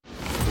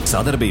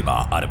Sadarbībā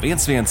ar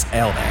 11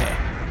 LV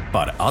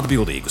par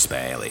atbildīgu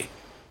spēli.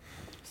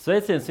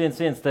 Sveiciens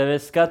 11 TV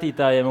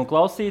skatītājiem un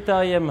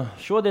klausītājiem.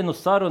 Šodien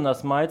uz sarunu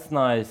esmu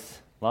aicinājis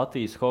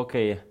Latvijas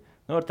hokeja,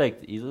 var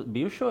teikt,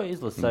 bijušo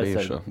izlases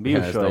aizsargu.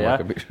 Bijušo, jā.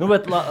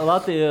 Bet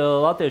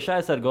latviešu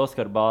aizsargu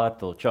Oskaru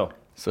Bārtulu. Čau.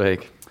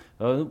 Sveiki.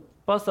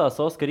 Pastāst,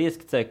 Oskar,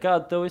 ieskicē,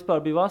 kāda tev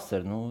vispār bija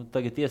vasara?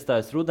 Tagad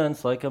iestājas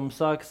rudens, laikam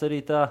sākas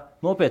arī tā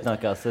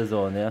nopietnākā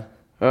sezona, jā?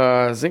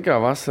 Zin kā,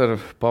 vasaru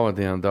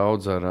pavadījām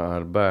daudz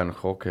ar bērnu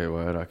hokeju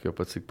vairāk, jo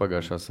pat cik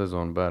pagājušā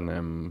sezona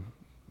bērniem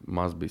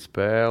maz bija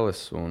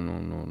spēles, un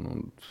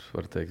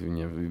var teikt,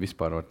 viņiem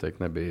vispār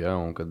nebija. Ja?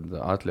 Un, kad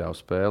atļāva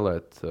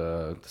spēlēt,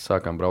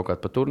 sākām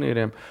braukāt pa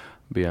turnīriem,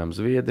 bijām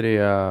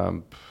Zviedrijā,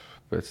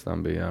 pēc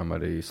tam bijām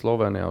arī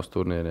Slovenijā uz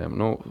turnīriem,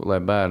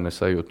 lai bērni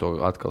sajūtu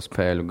atkal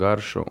spēļu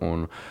garšu,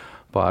 un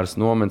pāris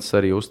nometnes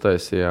arī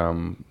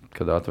uztaisījām,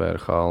 kad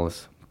atvēra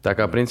halles. Tā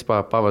kā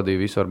principā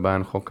pavadīja visu ar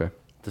bērnu hokeju.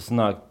 Tas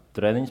nāk,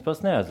 treniņus pats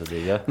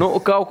neaizvadīja, ja?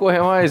 Kaut ko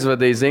jau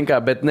aizvadīja, zin kā,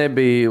 bet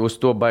nebija uz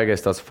to baigais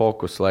tās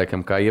fokus,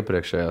 laikam, kā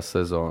iepriekšējās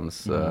sezonas.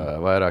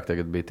 Vairāk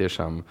tagad bija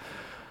tiešām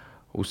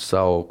uz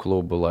savu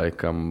klubu,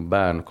 laikam,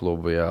 bērnu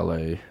klubu, jā,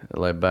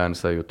 lai bērni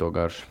sajūtu to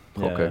garšu.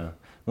 Okay.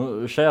 Jā.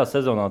 Šajā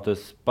sezonā tu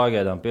esi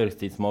pagaidām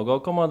pierakstīts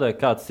Mogo komandai.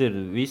 Kāds ir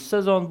visu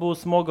sezonu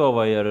būs Mogo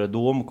vai ar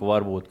domu, ka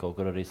varbūt kaut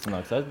kur arī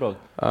sanāks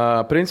aizbraukt?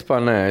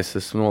 Principā nē, es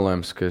esmu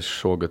nolēmis, ka es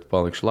šogad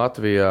palikšu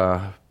Latvijā,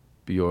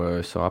 jo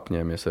es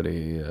apņēmies arī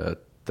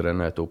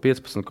trenēt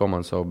U15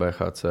 komandu savu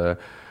BHC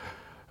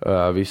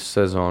visu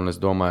sezonu, es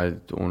domāju,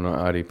 un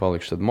arī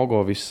palikšu tad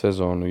Mogo visu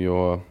sezonu,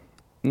 jo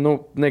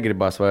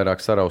negribās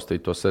vairāk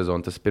saraustīt to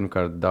sezonu. Tas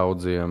pirmkārt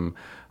daudziem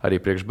arī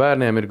priekš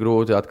bērniem ir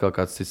grūti, atkal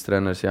kāds cits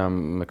treneris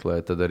jāmeklē,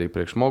 tad arī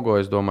priekš Mogo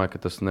es domāju,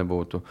 ka tas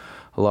nebūtu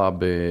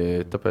labi,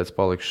 tāpēc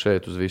palikšu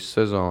šeit uz visu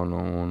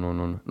sezonu.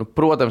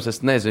 Protams,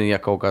 es nezinu,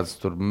 ja kaut kāds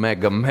tur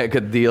mega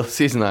deals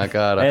iznāk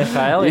ārā.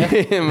 NHL,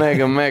 ja?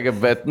 mega,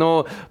 bet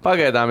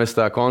pagaidām es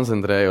tā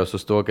koncentrējos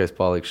uz to, ka es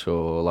palikšu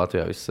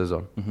Latvijā visu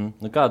sezonu.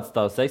 Kādas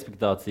tās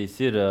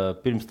ekspektācijas ir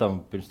pirms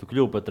tu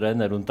kļuvi par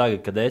treneru un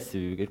tagad, kad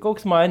esi, ir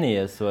kaut kas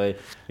mainījies vai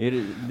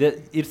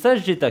ir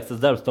sarežģītāks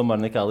tas darbs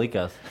tomēr nekā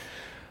likās?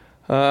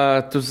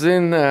 Tu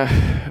zini,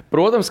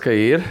 protams, ka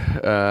ir.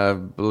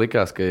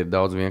 Likās, ka ir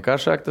daudz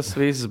vienkāršāk tas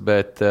viss,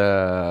 bet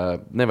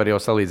nevar jau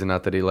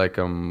salīdzināt arī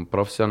laikam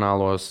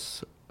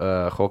profesionālos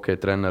hokeja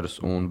trenerus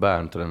un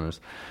bērnu trenerus.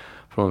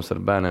 Protams,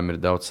 ar bērniem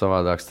ir daudz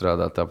savādāk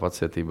strādāt, tā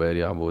pacietībai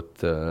ir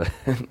jābūt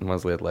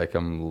mazliet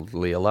laikam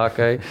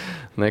lielākai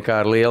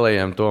nekā ar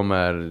lielajiem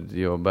tomēr,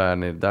 jo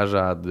bērni ir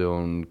dažādi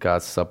un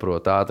kāds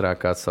saprot ātrāk,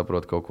 kāds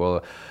saprot kaut ko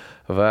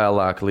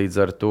vēlāk, līdz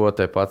ar to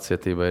te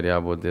pacietībai ir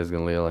jābūt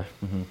diezgan lielai.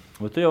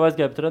 Bet tu jau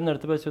aizgāji par treneru,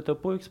 tāpēc jau tev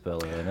puika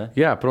spēlē, vai ne?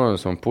 Jā,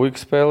 protams, man puika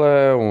spēlē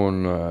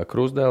un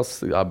Krusdēls,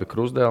 abi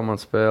Krusdēli man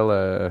spēlē.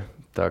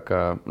 Tā kā,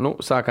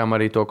 sākām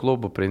arī to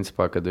klubu,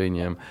 principā, kad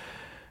viņiem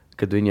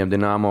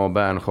Dinamo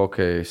bērnu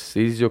hokejs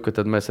izjuka,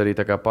 tad mēs arī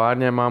tā kā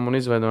pārņēmām un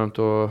izveidojām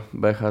to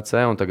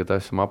BHC, un tagad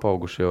esam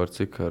apauguši jau ar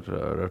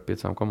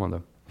 5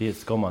 komandām.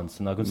 5 komandas,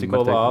 un cik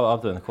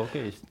aptuveni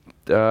hokejisti?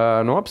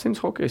 Ap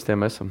 100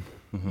 hokejistiem esam.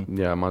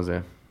 Jā,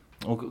 mazie.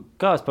 Un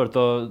kā es par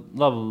to,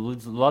 labi,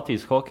 līdz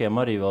Latvijas hokejam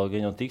arī vēl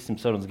gan jau tiksim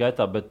sarunas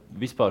gaitā, bet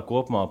vispār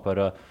kopumā par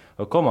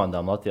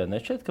komandām Latvijā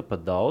nešķiet, ka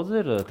pat daudz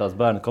ir tās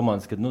bērnu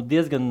komandas, kad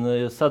diezgan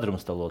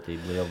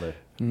sadrumstalotība liela ir?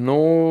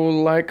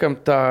 Laikam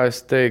tā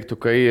es teiktu,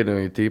 ka ir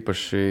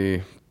tīpaši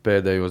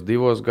pēdējos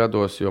 2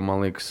 gados, jo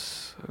man liekas,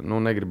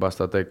 negribās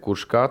tā teikt,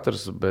 kurš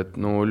katrs, bet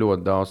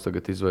ļoti daudz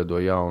tagad izveido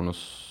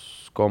jaunus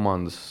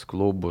komandas,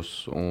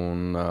 klubus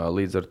un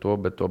līdz ar to,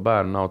 bet to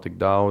bērnu nav tik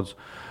daudz.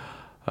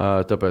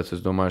 Tāpēc es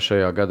domāju,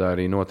 šajā gadā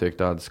arī notiek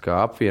tādas kā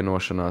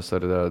apvienošanās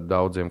ar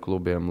daudziem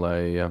klubiem,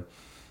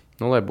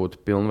 lai būtu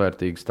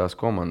pilnvērtīgas tās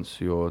komandas,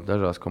 jo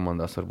dažās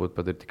komandās varbūt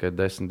pat ir tikai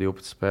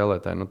 10-12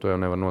 spēlētāji. To jau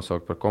nevar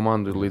nosaukt par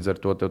komandu, līdz ar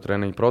to tev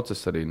treniņu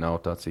process arī nav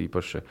tāds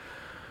īpaši,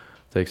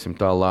 teiksim,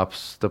 tā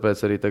labs.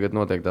 Tāpēc arī tagad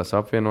notiek tās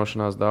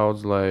apvienošanās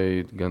daudz,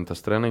 lai gan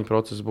tas treniņu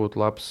process būtu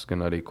labs,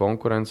 gan arī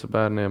konkurence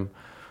bērniem.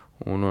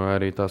 Un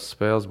arī tās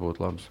spēles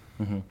būtu labas.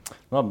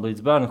 Labi,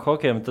 līdz bērnu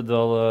hokejam tad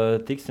vēl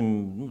tiksim,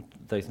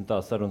 teiksim tā,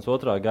 sarunas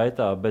otrā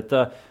gaitā, bet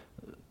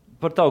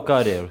par tavu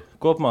karjeru.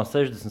 Kopumā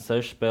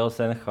 66 spēles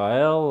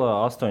NHL,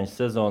 8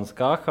 sezonas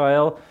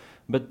KHL,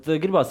 bet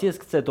gribās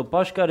ieskicēt to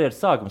pašu karjeru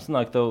sākumu.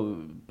 Sanāk, tev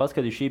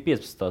paskatīju šī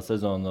 15.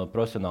 sezona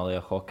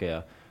profesionālajā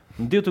hokejā.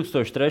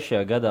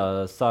 2003.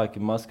 gadā sāki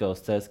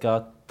Maskavas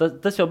CSKA.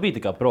 Tas jau bija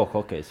tā kā pro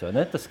hokejs, vai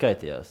ne? Tas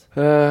skaitījās?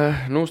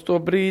 Uz to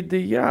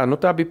brīdi, jā.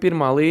 Tā bija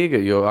pirmā līga,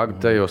 jo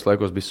tajos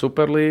laikos bija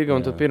Superlīga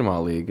un tad pirmā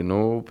līga.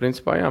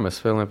 Principā, jā,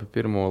 mēs spēlējām par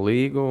pirmo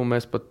līgu un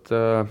mēs pat...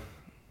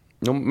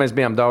 mēs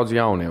bijām daudz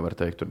jaunie, var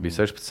teikt. Tur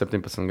bija 16,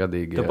 17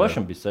 gadīgi. Tev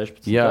pašam bija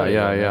 16 gadīgi?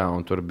 Jā,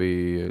 un tur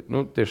bija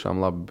tiešām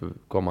labi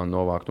komanda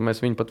novākt. Un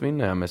mēs viņu pat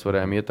vinnējām, mēs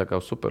varējām iet tā kā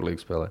uz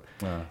Superlīgu spēlēt.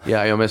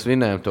 Jā, jo mēs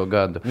vinnējām to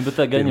gadu. Bet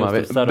tā gan jūs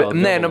tur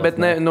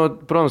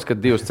saraudat? Protams, ka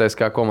 2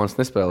 CSKA komandas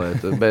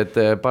nespēlēt, bet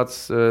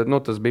pats,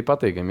 tas bija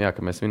patīkami, jā,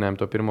 ka mēs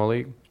vinnējām to pirmo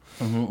līgu.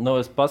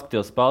 Es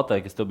paskatījos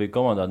spēlētāju, kas tev bija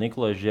komandā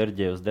Nikolais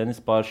Žerģievs,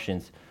 Denis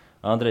Paršins,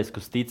 Andrejs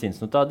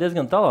Kusticins. Tā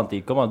diezgan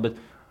talantīga komanda, bet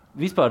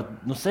vispār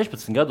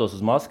 16 gados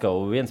uz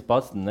Maskavu viens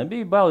pats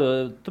nebija bail,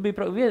 jo tu biji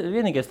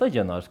vienīgais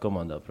leģionārs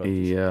komandā.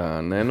 Praktiski.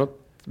 Jā,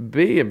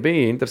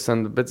 bija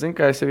interesanti, bet zinu,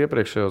 kā es jau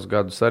iepriekšējos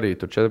gadus arī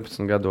tur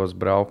 14 gados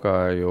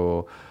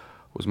braukāju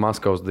uz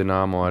Maskavas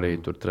Dinamo, arī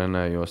tur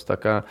trenējos. Tā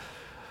kā,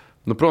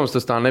 protams,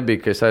 tas tā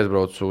nebija, ka es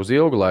aizbraucu uz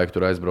ilgu laiku,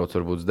 tur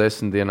aizbraucu varbūt uz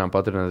 10 dienām,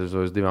 patrenēties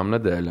uz 2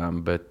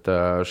 nedēļām, bet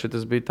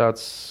šitas bija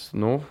tāds,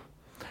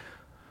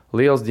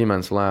 liels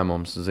ģimenes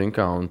lēmums,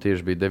 un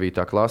tieši bija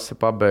 9. klase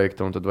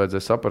pabeigta, un tad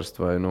vajadzēja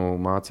saprast, vai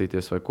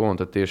mācīties vai ko,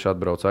 un tad tieši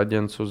atbrauca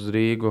aģents uz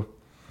Rīgu.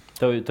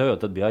 Tev jau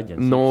tad bija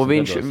aģents.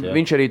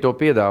 Viņš arī to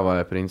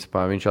piedāvāja,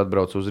 principā. Viņš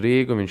atbrauca uz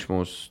Rīgu, viņš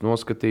mūs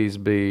noskatījis,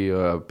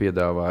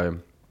 piedāvāja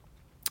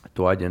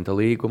to aģenta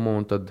līgumu,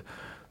 un tad,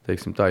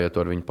 teiksim tā, ja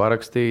tu ar viņu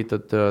parakstīji,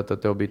 tad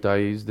tev bija tā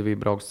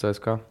izdevība braukt uz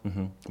CSKA.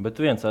 Bet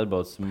viens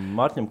atbrauc,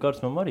 Mārtiņam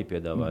Karsmam arī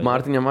piedāvāja.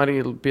 Mārtiņam arī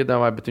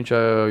piedāvāja, bet viņš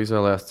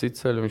izvēlējās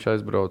citu ceļu,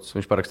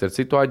 viņš parakstīja ar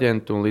citu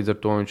aģentu, un līdz ar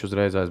to viņš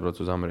uzreiz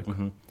aizbrauca uz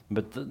Ameriku.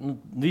 Bet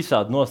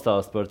visādi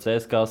nostāst par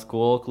CSKA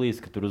skolu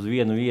klīst, ka tur uz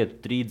vienu vietu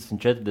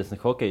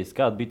 30-40 hokejs,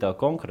 kāda bija tā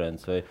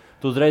konkurence? Vai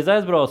tu uzreiz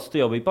aizbrauc, tu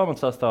jau biji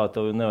pamatsastāvā,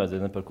 tev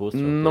nevajadzēja ne par ko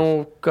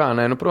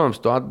uztraukties? Protams,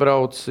 tu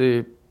atbrauci,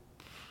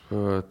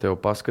 tev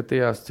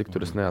paskatījās, cik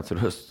tur es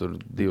neatceros, tur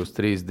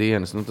 2-3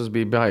 dienas. Tas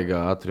bija baigi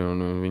ātri,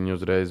 un viņi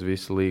uzreiz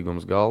visu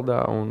līgumus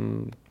galdā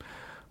un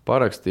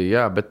parakstīja.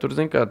 Jā, bet tur,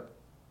 kā,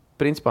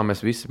 principā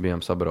mēs visi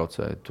bijām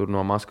sabraucēji. Tur no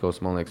Maskavas,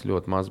 man liekas,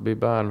 ļoti maz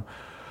bija bērnu.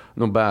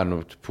 Bērnu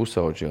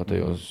pusauģi jau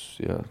tajos,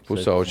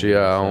 pusauģi,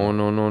 jā.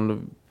 Un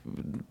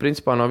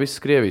principā no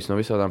visas Krievijas, no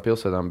visādām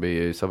pilsētām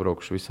bija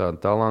sabraukuši visādi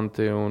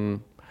talanti,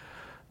 un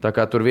tā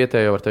kā tur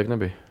vietēji, var teikt,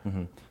 nebija.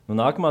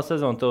 Nākamā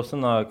sezona tev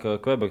sanāk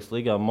Kvebekas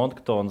līgā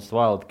Montgotonas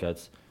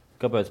Wildcats.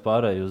 Kāpēc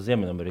pārēji uz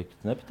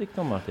Ziemeļameriku? Nepatika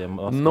tomēr tiem?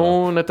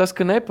 Ne tas,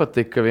 ka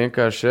nepatika,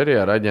 vienkārši arī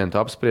ar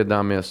aģentu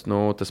apspriedāmies.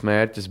 Tas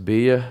mērķis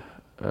bija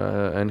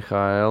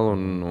NHL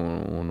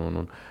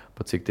un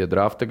pat cik tie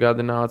drafta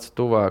gadi nāca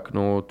tuvāk,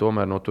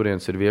 tomēr no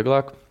turienes ir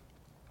vieglāk.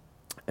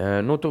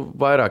 Tu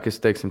vairāk, es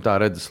teiksim tā,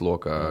 redzes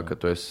lokā, ka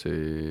tu esi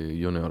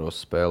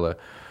junioros spēlē.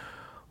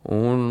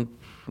 Un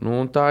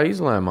tā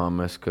izlēmām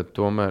mēs, ka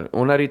tomēr...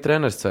 Un arī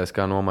treneris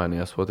CSKA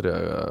nomainījās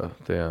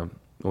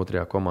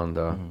otrajā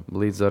komandā.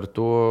 Līdz ar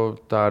to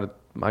tā ar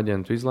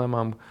aģentu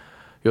izlēmām.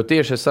 Jo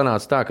tieši es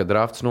sanācu tā, ka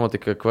drafts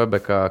notika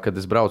Kvebekā, kad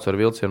es braucu ar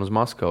vilcienu uz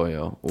Maskavu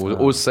jau.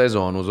 Uz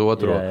sezonu, uz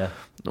otro. Jā.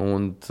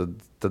 Un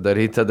tad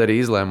arī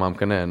izlēmām,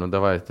 ka nē,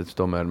 davai, tad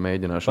tomēr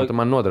mēģināšu. Un tad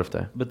man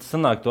nodraftē. Bet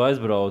sanāk, tu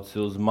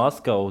aizbrauci uz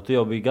Maskavu, tu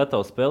jau biji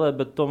gatavs spēlēt,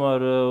 bet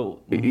tomēr,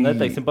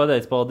 neteiksim,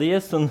 pateici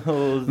paldies.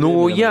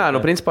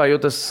 Principā, jo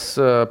tas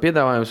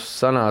piedāvājums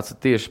sanāca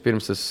tieši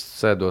pirms es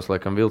sēdos,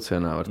 laikam,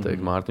 vilcienā, var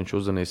teikt. Mārtiņš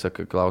uzzvanīja,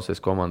 saka, klausies,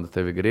 komanda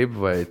tevi grib,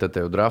 vai tad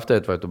tev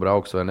draftēt, vai tu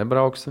brauksi vai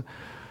nebrauksi.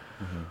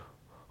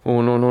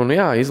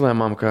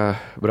 Izlēmām, ka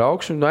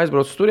braukšu un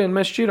aizbraucu turieni.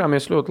 Mēs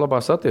šķirāmies ļoti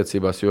labās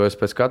attiecībās, jo es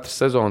pēc katras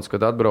sezonas,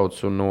 kad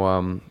atbraucu no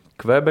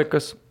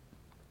Kvebekas,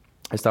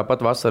 es tāpat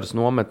vasaras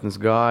nometnes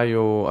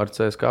gāju ar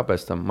CSKA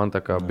pēc tam. Man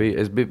tā kā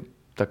bija, es biju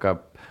tā kā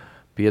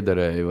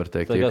piederēju, var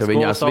teikt, ka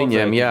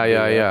viņiem,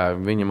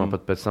 viņi man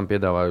pat pēc tam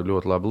piedāvāja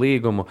ļoti labu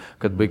līgumu,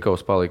 kad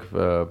Bikovs palika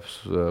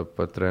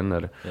par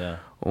treneri. Jā.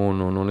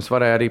 Un es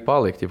varēju arī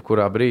palikt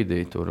jebkurā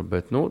brīdī tur,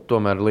 bet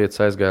tomēr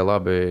lietas aizgāja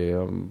labi,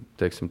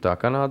 teiksim tā,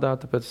 Kanādā,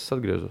 tāpēc es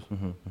atgriezos.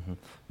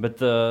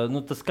 Bet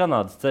tas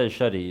Kanādas ceļš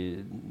arī,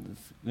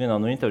 vienā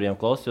no intervijām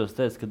klausījos,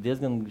 teica, ka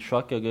diezgan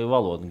švakīga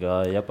valoda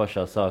gāja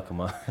pašā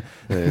sākumā.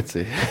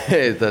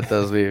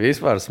 Tas bija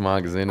vispār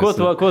smagi, zini. Ko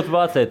tu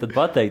mācēji tad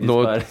pateikt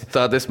vispār?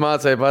 Tad es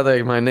mācēju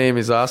pateikt, my name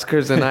is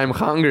Oskars and I'm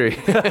hungry.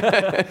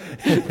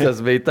 Tas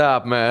bija tā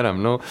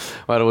apmēram,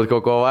 varbūt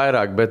kaut ko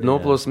vairāk, bet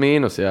plus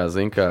mīnus, jā,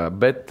 zin kā.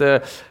 Bet,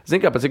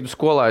 pat cik tu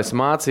skolā esi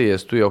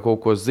mācījies, tu jau kaut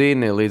ko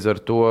zini, līdz ar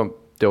to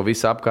tev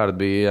viss apkārt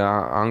bija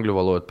angļu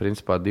valoda,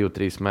 principā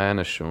 2-3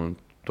 mēneši, un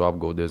tu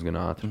apgūti diezgan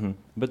ātri.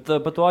 Bet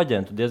par to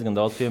aģentu diezgan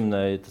daudz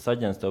pieminēja. Tas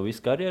aģents tev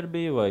visu karjeru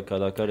bija, vai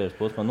kādā karjeras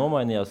posmā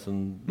nomainījās?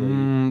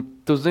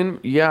 Tu zini,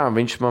 jā,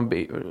 viņš man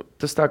bija,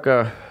 tas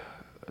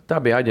tā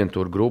bija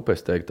aģentūra grupa,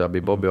 es teiktu, tā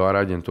bija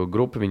Bobijāra aģentūra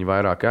grupa, viņi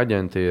vairāki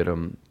aģenti ir,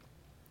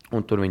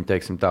 un tur viņi,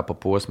 teiksim tā, pa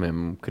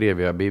posmiem.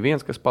 Krievijā bija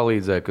viens, kas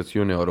palīdzēja, kas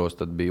junioros,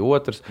 tad bija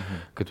otrs,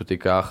 kad tu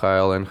tika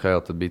AHL,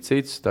 NHL, tad bija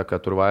cits, tā kā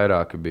tur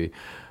vairāki bija.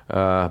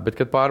 Bet,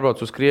 kad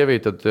pārbraucu uz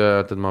Krieviju,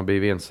 tad man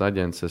bija viens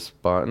aģents, es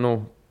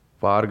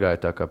pārgāju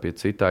tā kā pie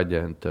cita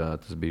aģenta,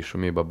 tas bija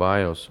Šumība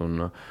Bājos,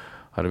 un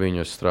ar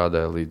viņu es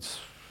strādāju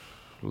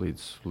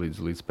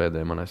līdz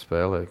pēdējai manai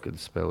spēlē, kad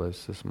es spēlēju,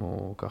 esmu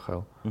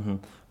KHL.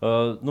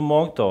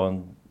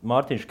 Moncton,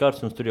 Mārtiņš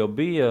Karsums tur jau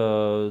bija,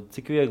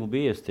 cik viegli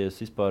bija iesties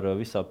vispār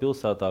visā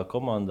pilsētā,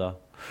 komandā?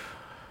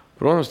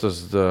 Protams, tas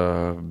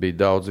bija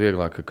daudz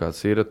vieglāk, ka kāds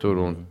ir tur,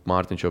 un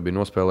Mārtiņš jau bija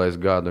nospēlējis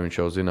gadu, viņš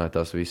jau zināja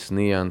tās visas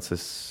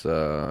nianses,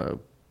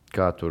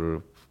 kā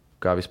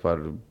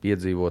vispār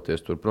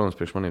iedzīvoties tur. Protams,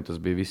 priekš maniem tas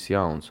bija viss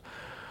jauns.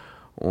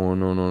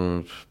 Un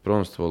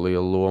protams, to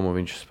lielu lomu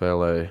viņš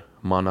spēlēja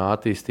manā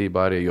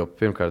attīstībā arī, jo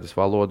pirmkārt es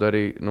valodu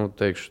arī,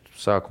 teikšu,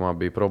 sākumā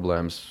bija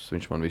problēmas,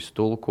 viņš man visu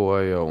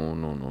tulkoja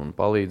un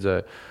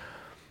palīdzēja.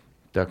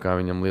 Tā kā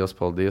viņam liels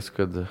paldies,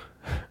 ka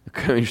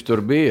viņš tur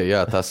bija.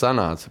 Jā, tā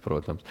sanāca,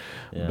 protams.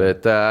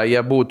 Bet,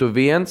 ja būtu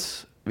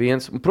viens,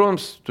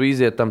 protams, tu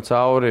iziet tam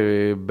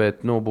cauri,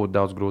 bet, būtu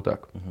daudz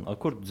grūtāk.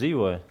 Kur tu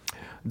dzīvoji?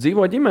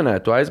 Dzīvo ģimenē,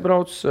 tu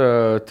aizbrauc,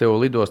 tev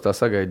lidostā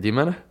sagaida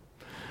ģimene.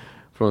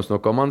 Protams, no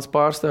komandas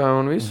pārstāvja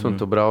un viss, un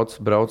tu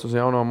brauc uz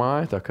jauno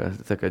māju.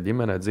 Tā kā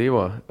ģimenē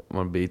dzīvo,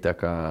 man bija tā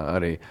kā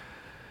arī,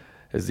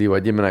 es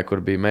dzīvoju ģimenē,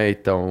 kur bija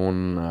meita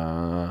un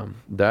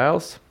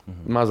dēls,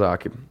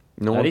 mazāki.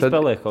 Arī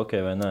spēlē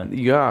hokeju vai ne?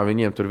 Jā,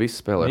 viņiem tur visi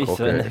spēlē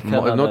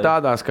hokeju.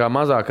 Tādās kā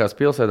mazākās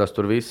pilsētās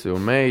tur visi,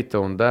 un meita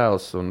un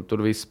dēls, un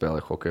tur visi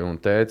spēlē hokeju, un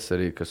tētis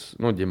arī, kas,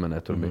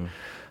 ģimenē tur bija.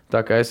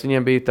 Tā kā es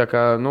viņiem biju tā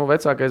kā,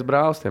 vecākais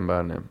brālis tiem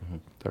bērniem.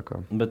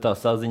 Bet tā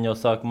saziņa jau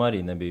sākumā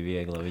arī nebija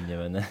viegla viņa,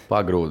 vai ne?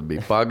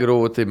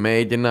 Pagrūti,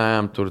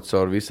 mēģinājām tur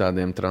caur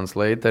visādiem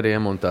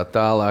translatoriem un tā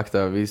tālāk,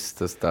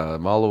 tā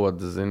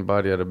valoda,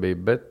 barjera bija,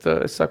 bet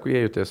es saku,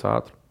 iejuties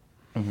ātri.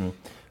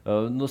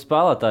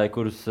 Spēlētāji,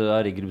 kurus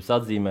arī gribas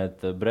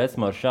atzīmēt,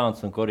 Brets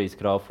Maršāns un Korijs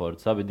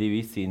Kraufords, abi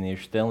divi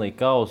izcīnījuši Stanley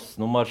Kausus.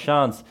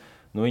 Maršāns,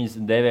 viņas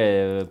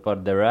devēja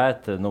par The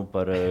Rat,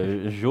 par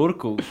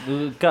žurku.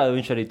 Kā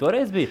viņš arī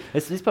toreiz bija?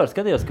 Es vispār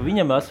skatījos, ka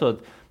viņam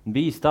esot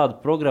bijis tāda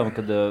programma,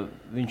 kad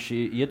viņš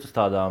iet uz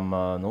tādām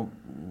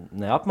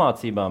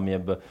neapmācībām,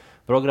 jeb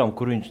programmu,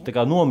 kur viņš tā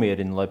kā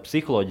nomierina, lai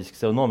psiholoģiski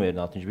sev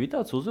nomierinātu. Viņš bija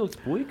tāds uzvilks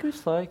puika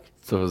visu laiku.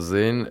 Tu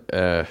zini,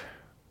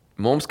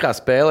 mums kā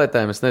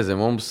spēlētājiem, es nezinu,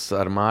 mums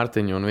ar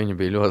Mārtiņu un viņu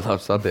bija ļoti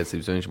labas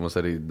attiecības, jo viņš mums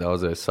arī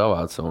daudzreiz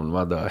savāca un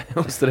vadāja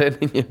uz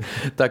treniņiem.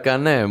 Tā kā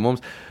nē,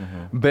 mums.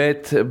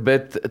 Bet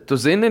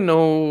tu zini,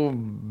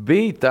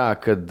 bija tā,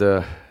 kad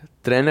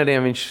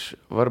treneriem viņš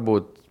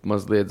varbūt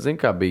mazliet,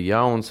 bija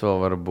jauns vēl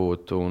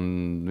varbūt, un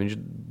viņš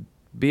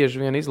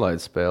bieži vien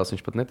izlaida spēles,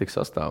 viņš pat netika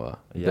sastāvā.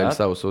 Dēļ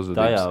savas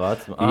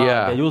uzvedības.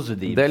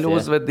 Dēļ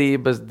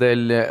uzvedības.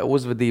 Dēļ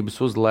uzvedības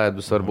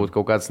uzlēdus, varbūt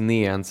kaut kāds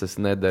nianses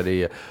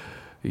nedarīja.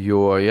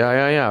 Jo,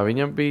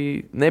 viņam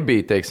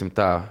nebija, teiksim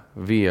tā,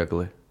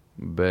 viegli.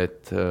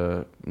 Bet,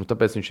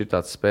 tāpēc viņš ir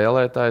tāds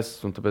spēlētājs,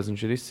 un tāpēc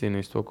viņš ir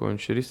izcīnījis to, ko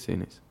viņš ir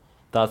izcīnījis.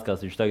 Tāds,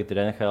 kāds viņš tagad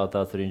ir NHL,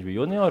 tāds arī viņš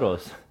bija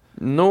junioros?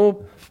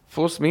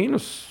 Plus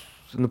mīnus.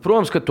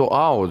 Protams, ka tu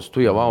audz,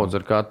 tu jau audz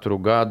ar katru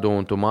gadu,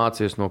 un tu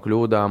mācies no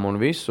kļūdām un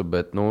visu,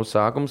 bet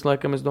sākums,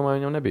 laikam, es domāju,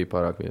 viņam nebija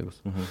pārāk viegls.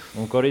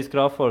 Un Korijs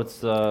Kraufords,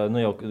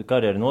 jau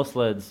karjeru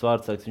noslēdzis,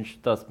 vārdsargs, viņš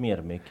ir tāds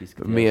mieramīgs.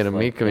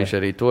 Mieramīgs, viņš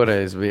arī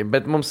toreiz bija,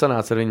 bet mums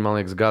sanāca ar viņu, man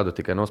liekas, gadu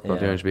tikai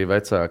nospēlēt, jo viņš bija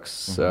vecāks,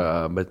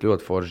 bet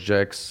ļoti foršs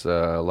džeks,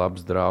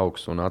 labs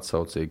draugs un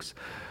atsaucīgs.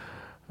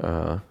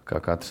 Kā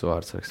katrs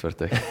vārdsargs var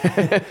teikt.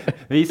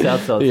 Visi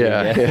atsaucīgi.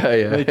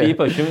 Jā.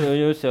 Īpaši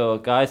jūs jau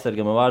kā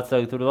aizsargama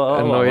vārdsargi tur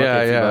vēl.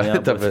 Jā,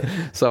 tāpēc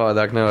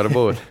savādāk nevar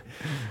būt.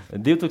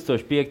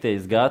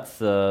 2005. gads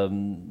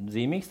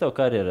zīmīgs tev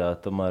karjerā,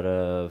 tomēr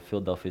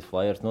Philadelphia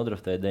Flyers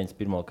nodraftēja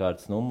 91.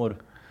 kārtas numuru.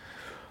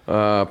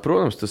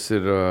 Protams, tas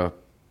ir,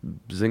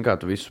 kā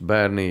tu visu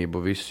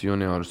bērnību, visus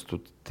juniorus,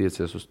 tu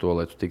tiecies uz to,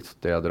 lai tu tiktu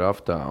tajā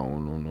draftā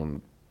un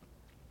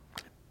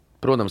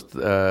protams,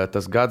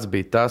 tas gads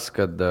bija tas,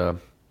 kad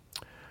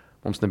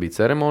mums nebija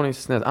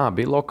ceremonijas.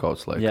 Bija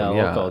lokauts.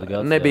 Lokauts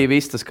gads. Nebija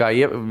viss tas kā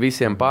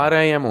visiem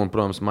pārējiem, un,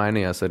 protams,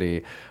 mainījās arī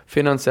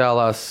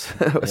finansiālās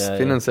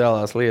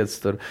lietas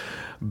tur.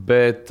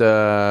 Bet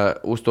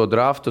uz to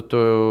draftu,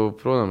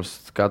 protams,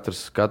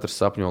 katrs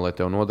sapņo, lai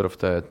tev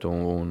nodraftētu,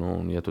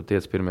 un ja tu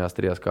tiec pirmajās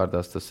 3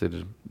 kārtās, tas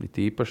ir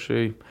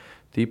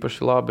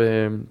tīpaši labi.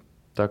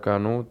 Tā kā,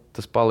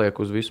 tas paliek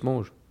uz visu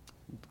mūžu.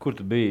 Kur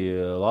tu biji?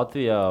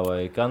 Latvijā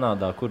vai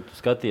Kanādā? Kur tu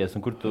skaties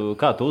un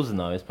kā tu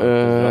uzzināji?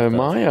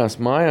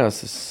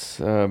 Mājās. Es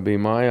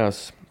biju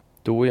mājās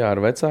Tūjā ar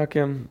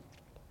vecākiem.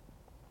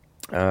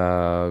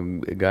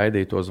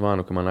 Gaidīju to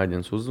zvanu, ka man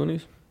aģents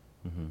uzzvanīs.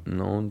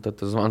 Un tad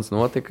tas zvans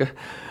notika.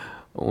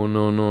 Un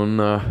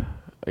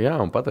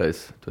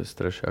pateica, tu esi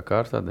 3.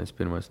 kārtā,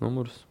 91.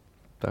 numurs.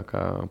 Tā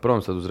kā,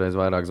 protams, tad uzreiz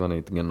vairāk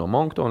zvanīt. Gan no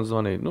Monctona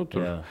zvanīt.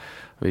 Tur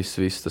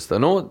viss tas tā.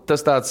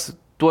 Tas tāds.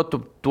 To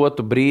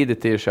tu brīdi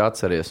tieši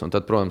atceries. Un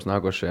tad, protams,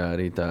 nākošajā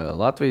arī tā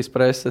Latvijas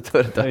prese.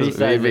 Tur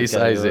viss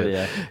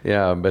aiziet.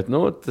 Jā, bet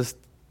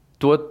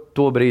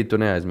to brīdi tu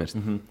neaizmirsti.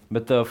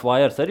 Bet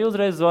Flyers arī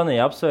uzreiz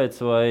zvanīja, apsveic,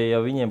 vai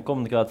viņiem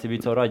komunikācija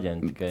bija caur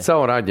aģentu?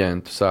 Caur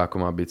aģentu.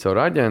 Sākumā bija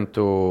caur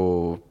aģentu.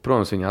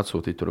 Protams, viņi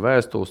atsūtīja tur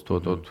vēstules,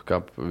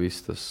 kā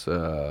viss tas.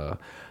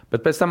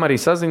 Bet pēc tam arī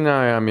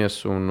sazinājāmies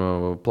un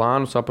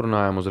plānu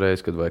saprunājām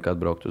uzreiz, kad vajag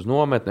atbraukt uz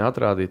nometni,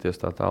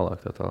 atrādīties tā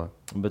tālāk.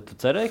 Bet tu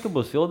cerēji, ka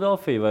būs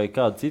Philadelphia vai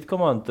kāda cita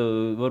komanda?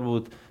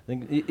 Varbūt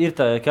ir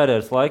tā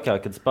karjeras laikā,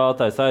 kad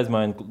spēlētājs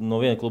aizmaina no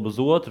viena kluba uz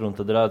otru, un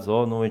tad redz,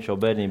 viņš jau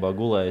bērnībā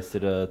gulējis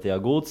ir tajā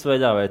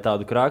gultsveļā vai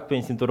tādu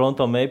krākpiņas, un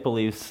Toronto Maple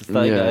Leafs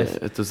staigājis.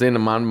 Tu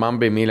zini,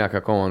 man bija mīļākā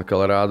komanda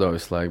Colorado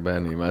visu laiku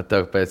bērnībā,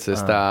 tāpēc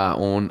es tā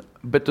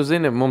Bet tu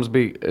zini,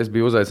 es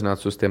biju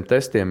uzaicināts uz tiem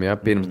testiem,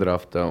 pirms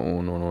drafta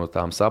un no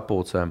tām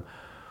sapulcēm.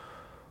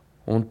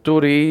 Un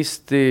tur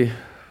īsti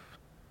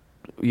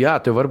Jā,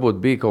 tev varbūt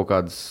bija kaut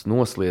kādas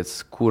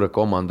noslēdzas, kura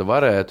komanda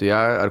varētu, jā,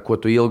 ar ko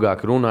tu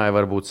ilgāk runāji,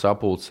 varbūt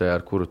sapulcē,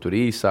 ar kuru tur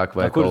īsāk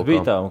vai kuras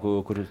bija tām,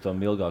 kuras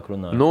tam ilgāk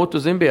runāja? Nu,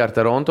 tu zini, bija ar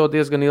Toronto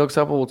diezgan ilga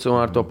sapulce,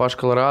 un ar to pašu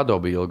Colorado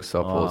bija ilga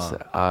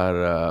sapulce.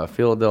 Ar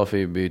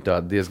Filadelfiju bija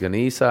tāda diezgan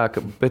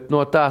īsāka, bet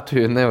no tā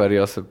tu nevari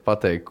jau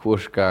pateikt,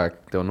 kurš kā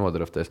tev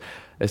nodraftēs.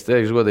 Es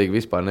teikšu godīgi,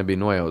 vispār nebija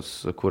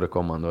nojauts, kura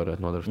komanda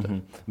varētu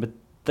nodraftēt. Bet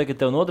tagad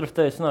tev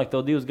nodraftēja, sanāk,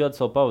 tev 2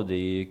 gadus vēl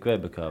pavadīja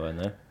Kvebekā, vai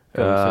ne?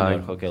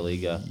 Junioru hokeja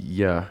līgā.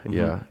 Jā.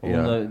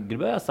 Un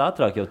gribējās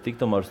ātrāk jau tikt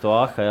tomēr uz to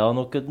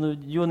AHL, kad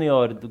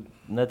juniori,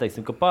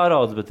 neteiksim, ka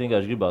pāraudz, bet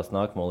vienkārši gribās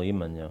nākamo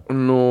līmeni. Jau.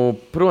 Nu,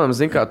 protams,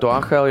 zin kā, to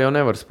AHL jau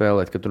nevar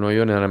spēlēt, kad tu no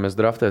junioriem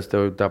esi draftēs,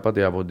 tev tāpat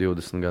jābūt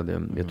 20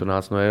 gadiem. Ja tu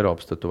nāc no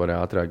Eiropas, tad tu vari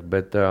ātrāk,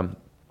 bet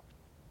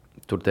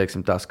tur,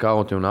 teiksim, tā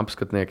skauti un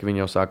apskatnieki,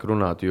 viņi jau sāk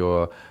runāt,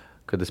 jo,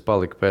 kad es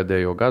paliku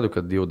pēdējo gadu,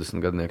 kad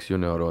 20 gadnieks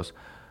junioros,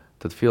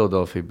 tad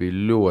Filadelfija bija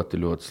ļoti,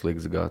 ļoti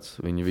slikts gads.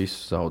 Viņi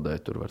visu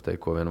zaudēja, tur var teikt,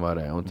 ko vien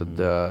varēja. Un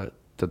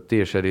tad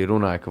tieši arī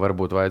runāja, ka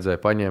varbūt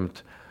vajadzēja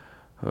paņemt,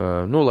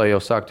 lai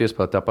jau sāktu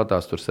iespēlēt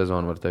tāpatās tur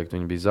sezonu, var teikt,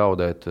 viņi bija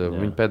zaudēti.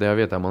 Viņi pēdējā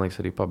vietā, man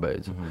liekas, arī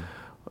pabeidza.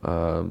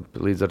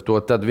 Līdz ar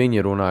to tad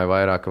viņi runāja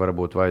vairāk, ka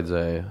varbūt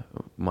vajadzēja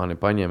mani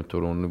paņemt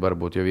tur un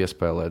varbūt jau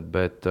iespēlēt,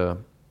 bet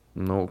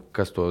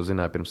kas to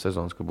zināja pirms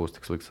sezonas, ka būs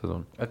tik slikta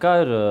sezona?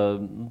 Kā ir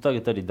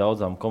tagad arī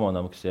daudzām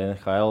komandām, kas ir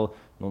NHL,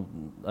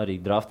 arī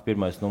drafta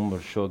pirmais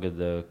numurs šogad,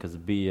 kas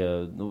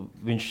bija,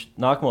 viņš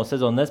nākamo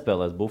sezonu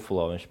nespēlēs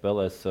Buffalo, viņš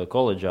spēlēs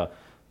koledžā.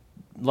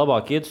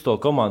 Labāk iet uz to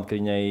komandu, ka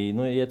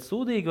viņai iet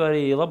sūdīgi, vai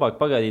arī labāk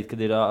pagaidīt,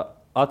 kad ir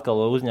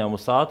atkal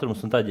uzņēmus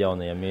ātrums un tad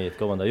jaunajiem iet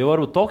komandā. Jo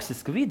varbūt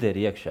toksiska vide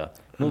ir iekšā.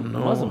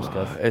 Mazums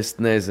kas. Es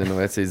nezinu,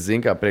 vecīt,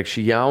 zin kā, priekš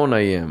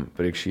jaunajiem,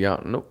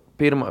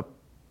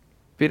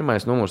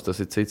 pirmais numurs tas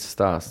ir cits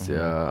stāsts,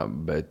 jā,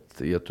 bet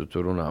ja tu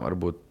runā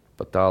varbūt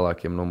pa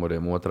tālākiem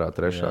numuriem 2.,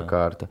 3.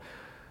 kārta,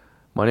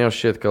 man jau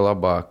šķiet, ka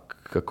labāk,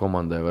 ka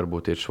komandai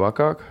varbūt ir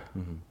švakāk,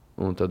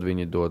 un tad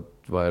viņi dod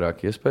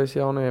vairāk iespējas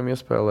jaunajiem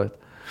iespēlēt.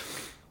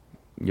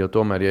 Jo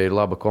tomēr, ja ir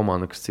laba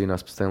komanda, kas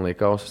cīnās par Stanley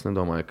kausu, es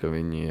nedomāju, ka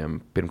viņiem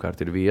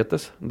pirmkārt ir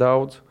vietas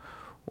daudz,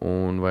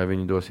 un vai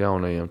viņi dos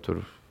jaunajiem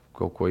tur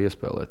kaut ko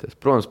iespēlēties.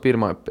 Protams,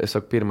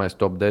 pirmais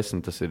top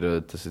 10, tas ir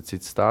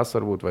cits stāsts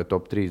varbūt, vai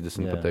top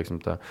 30, pateiksim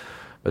tā.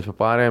 Bet par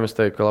pārējiem es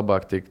teiktu, ka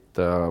labāk tikt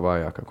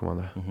vājākā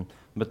komandā.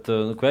 Bet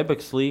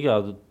Kvebekas līgā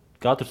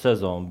katru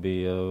sezonu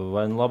bija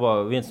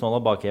viens no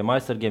labākajiem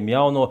aizsargiem.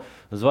 Jauno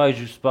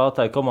zvaigžņu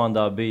spēlētāju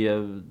komandā bija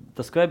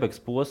tas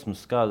Kvebekas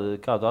posms, kā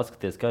tu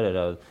atskaties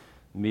karjerā.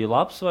 Bija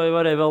labs vai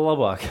varēja vēl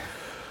labāk?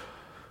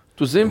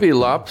 Tu zini, bija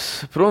labs.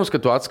 Protams, ka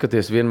tu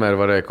atskaties, vienmēr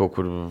varēja kaut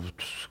kur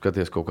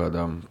skaties kaut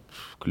kādām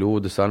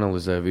kļūdas,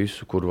 analizē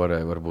visu, kur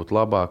varēja varbūt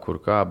labāk, kur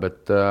kā.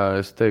 Bet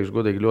es teikšu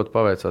godīgi, ļoti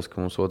paveicās, ka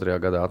mums 2.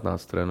 gadā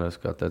atnāca treneris,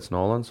 kā teica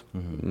Nolans.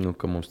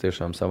 Ka mums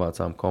tiešām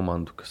savācām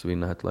komandu, kas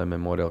vinētu, lai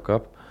Memorial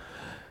Cup.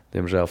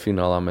 Diemžēl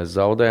finālā mēs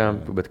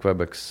zaudējām, bet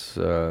Kvebekas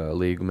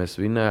līgu mēs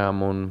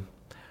vinējām. Un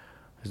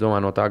es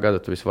domāju, no tā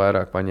gada tu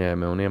visvairāk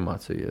paņēmi un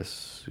iemācījies,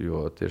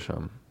 jo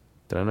tiešām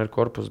treneru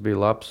korpus bija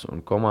labs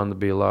un komanda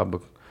bija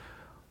laba.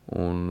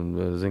 Un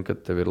zinu, ka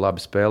tev ir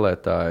labi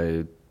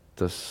spēlētāji,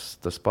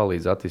 tas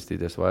palīdz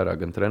attīstīties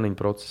vairāk gan treniņu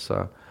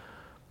procesā,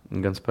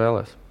 gan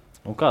spēlēs.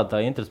 Un kā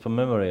tā interese par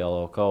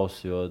memoriālo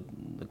kausu, jo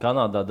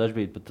Kanādā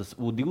dažbrīd pat tas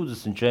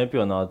U20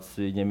 čempionāts,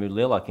 viņiem ir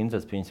lielāka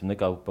interese, pieņemsim,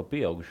 nekā pa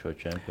pieaugušo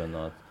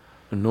čempionātu.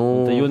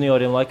 Tad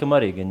junioriem laikam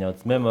arī gan jau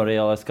tas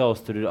memoriālais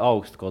kauss tur ir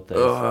augstu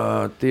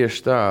kotējis.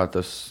 Tieši tā,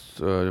 tas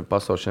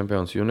pasaules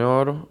čempions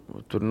junioru,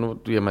 tur,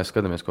 ja mēs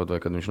skatāmies kaut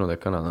vai, kad viņš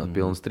notiek Kanādā,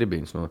 pilnas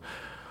tribīnas.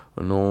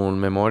 Un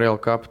Memorial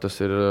Cup, tas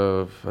ir,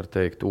 var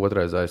teikt,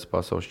 2. aiz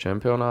pasaules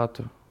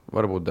čempionātu,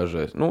 varbūt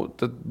dažreiz.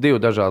 Tad 2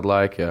 dažādi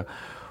laiki, jā.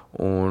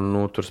 Un,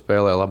 tur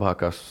spēlē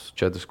labākās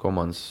 4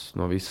 komandas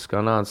no visas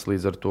Kanādas,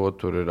 līdz ar to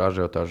tur ir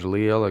ažiotāža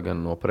liela, gan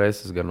no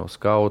preses, gan no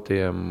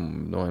skautiem,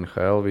 no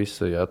NHL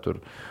visa, jā,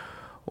 tur.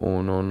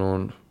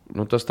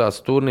 Un tas tāds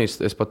turnīrs,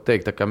 es pat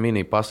teiktu, tā kā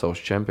mini pasaules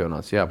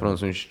čempionāts. Jā,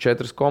 protams, viņš ir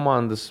 4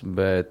 komandas,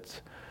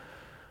 bet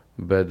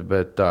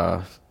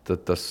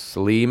tas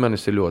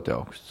līmenis ir ļoti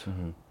augsts.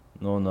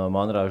 Un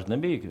Manrāža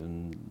nebija,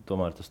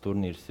 tomēr tas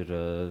turnīrs ir,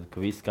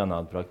 ka visi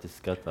Kanāda praktiski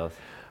skatās.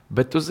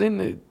 Bet tu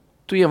zini,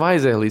 tu jau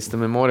aizēji līdz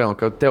tam memoriālam,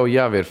 ka tev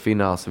jau ir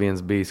fināls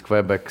viens bijis,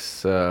 Kvebekas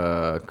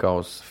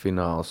kausa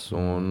fināls,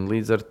 un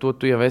līdz ar to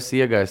tu jau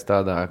esi iegājis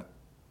tādā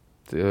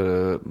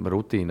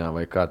rutīnā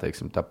vai kā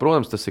teiksim tā.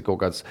 Protams, tas ir kaut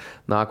kāds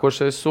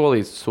nākošais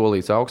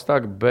solīts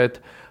augstāk,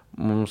 bet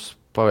mums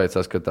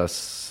paveicās, ka tas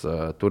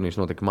turnīrs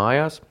notika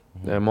mājās,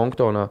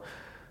 Monctonā.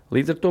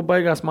 Līdz ar to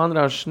baigās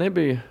Manrāžas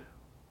nebija.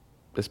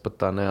 Es pat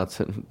tā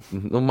neatceru.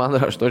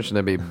 Manrāžas toči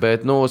nebija,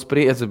 bet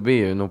spriedze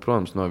bija,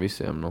 protams, no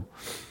visiem.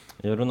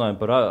 Ja runājam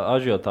par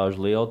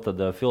ažiotāžu lielu,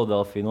 tad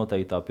Filadelfija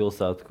noteikti tā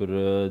pilsēta, kur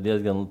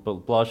diezgan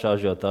plaša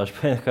ažiotāža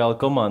PNHL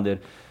komanda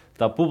ir.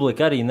 Tā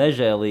publika arī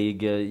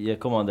nežēlīga, ja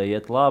komandai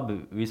iet labi,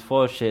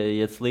 visforši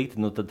iet slikti,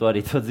 tad tu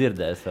arī to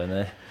dzirdēsi, vai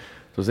ne?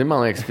 Tu zini, man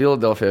liekas,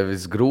 Filadelfijā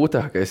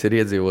visgrūtākais ir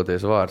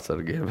iedzīvoties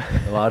vārdsargiem.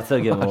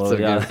 Vārdsargiem,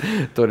 jā.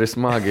 Tur ir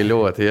smagi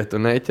ļoti, ja tu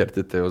neķer,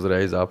 tad te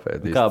uzreiz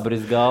apēdīs. Kā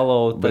Brisgalo,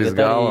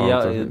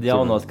 arī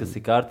jaunos, kas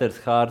ir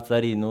Carters Hārts,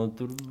 arī,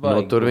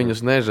 tur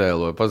viņus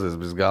nežēloja, pazies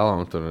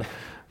Brisgalo, tur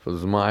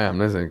uz mājām,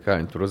 nezinu, kā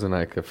viņi tur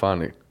uzzināja, ka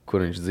fani,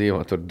 kur viņš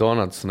dzīvo, tur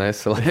donuts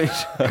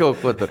nesalēš, kaut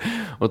ko tur.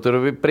 Un tur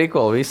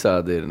prikoli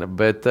visādi ir.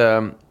 Bet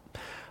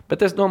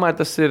es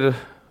domāju, tas ir,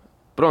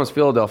 protams,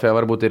 Filadelfijā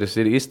varbūt ir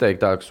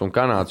izteiktāks, un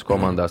Kanādas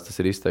komandās tas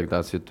ir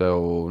izteiktāks. Ja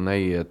tev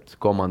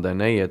komandai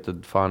neiet,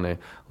 tad fani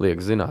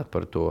liek zināt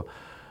par to.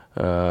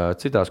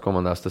 Citās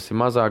komandās tas ir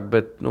mazāk,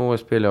 bet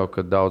es pieļauju,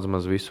 ka daudz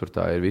maz visur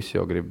tā ir. Visi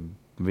jau grib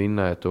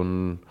vinnēt.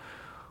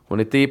 Un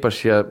ir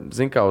tīpaši, ja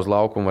zin kā uz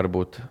laukumu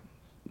varbūt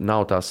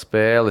nav tās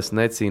spēles,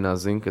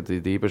 necīnās, zin, ka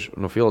īpaši,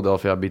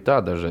 Filadelfijā bija tā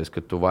dažreiz,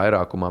 ka tu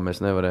vairākumā mēs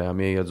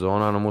nevarējām ieiet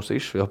zonā, mūs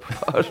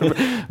izšvilpa.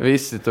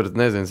 Visi tur,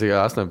 nezinu, cik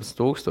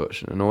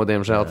 18,000.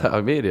 Diemžēl tā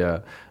bija,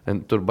 jā.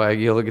 Tur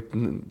baigi ilgi,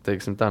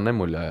 teiksim, tā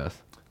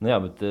nemuļājās.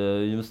 Jā, bet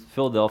jums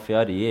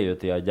Filadelfijā arī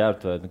ieejot tajā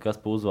ģērbtuvē, kas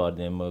pa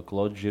uzvārdiem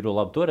Claude Giroux.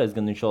 Labi, toreiz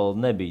gan viņš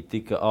vēl nebija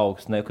tik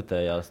augsts,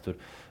 nekutējās tur.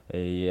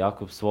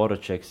 Jakubs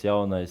Svoročeks,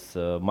 jaunais,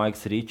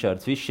 Maiks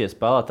Ričards, visi šie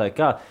spēlētāji.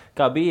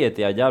 Kā bija iet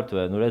tajā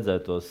ģērbtuvē,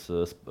 redzēt tos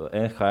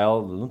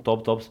NHL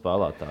top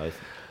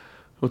spēlētājus?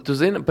 Tu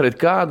zini, pret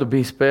kādu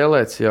bija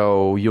spēlēts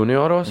jau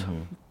junioros,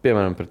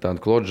 piemēram, pret tādu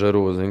Claude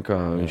Giroux,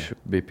 viņš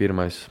bija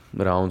pirmais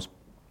rauns.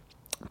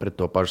 Pret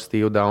to pašu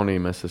Steve Downey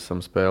mēs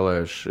esam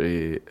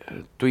spēlējuši.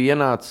 Tu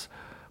ienāc,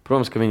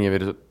 protams, ka viņi jau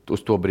ir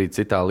uz to brīdi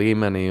citā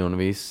līmenī un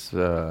viss,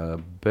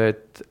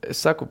 bet es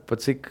saku,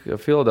 cik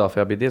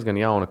Filadelfijā bija diezgan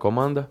jauna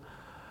komanda.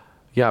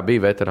 Jā,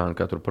 bija veterāni,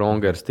 kā tur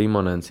Prongers,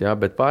 Timonens, jā,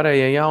 bet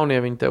pārējie jaunie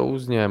viņi te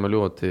uzņēma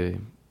ļoti,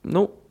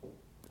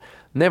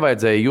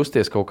 nevajadzēja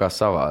justies kaut kā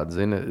savādi,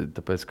 zini,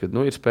 tāpēc, ka,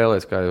 ir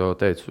spēlēs, kā jau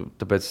teicu,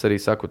 tāpēc es arī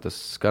saku,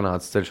 tas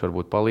Kanādas ceļš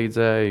varbūt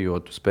palīdzēja,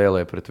 jo tu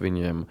spēlē pret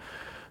viņiem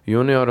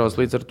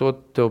junioros, līdz ar to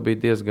tev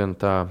bija diezgan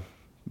tā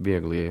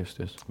viegli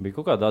iejusties. Bija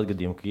kaut kāda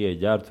atgadījuma, ka ieeja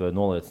ģērbtu vai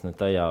noliec ne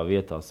tajā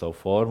vietā savu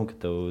formu, ka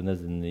tev,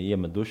 nezinu,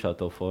 iemet dušā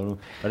tavu formu.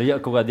 Ar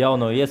kaut kādu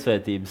jauno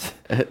iesvētības.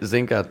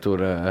 Zini, kā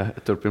tur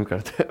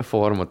pirmkārt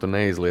formu tu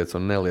neizliec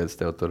un neliec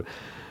tev tur.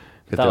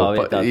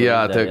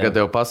 Kad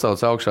tev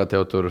pasauc augšā,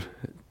 tev tur,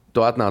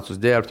 tu atnāc uz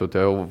ģērbtu,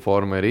 tev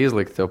forma ir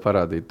izlikta, tev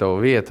parādīt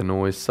tavu vietu,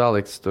 es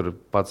salikts, tur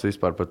pats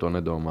vispār par to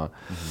nedomā.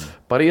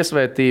 Par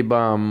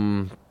iesvētībām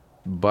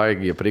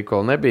baigi, ja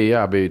prikoli nebija, jā,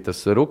 bija tas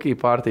rookie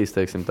partijas,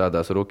 teiksim,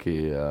 tādās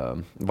rookie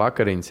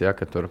vakariņas, jā,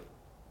 ka tur,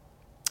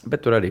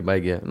 bet tur arī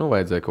baigi,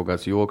 vajadzēja kaut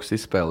kāds joks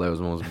izspēlē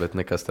uz mums, bet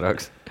nekas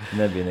traks.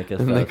 Nebija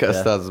nekas traks,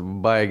 nekas tāds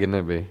baigi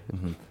nebija.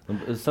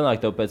 Sanāk,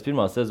 tev pēc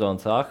pirmās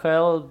sezonas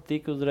AHL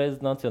tika uzreiz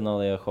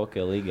Nacionālajā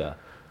hokeja līgā?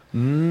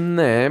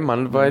 Nē,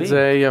 man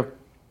vajadzēja,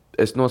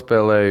 es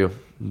nospēlēju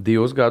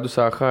 2 gadus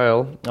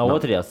AHL.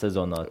 Otrajā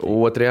sezonā?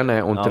 Otrajā,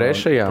 nē, un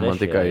trešajā man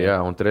tikai,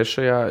 jā, un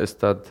trešajā es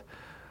tad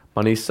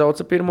man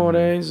izsauca pirmo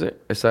reizi,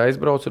 es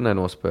aizbraucu un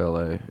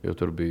nenospēlēju, jo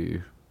tur bija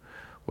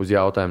uz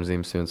jautājumu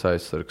zīmes viens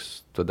aizsargs.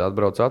 Tad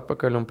atbraucu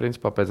atpakaļ un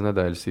principā pēc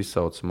nedēļas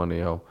izsauca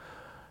mani jau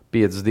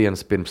 5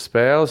 dienas pirms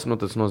spēles.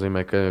 Tas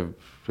nozīmē, ka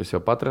es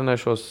jau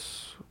patrenēšos,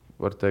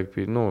 var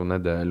teikt,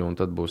 nedēļu un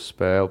tad būs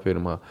spēle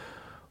pirmā.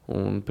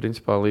 Un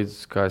principā līdz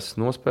kā es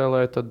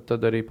nospēlēju,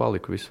 tad arī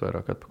paliku visu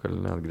vairāk atpakaļ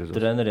un neatgriezos.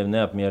 Treneriem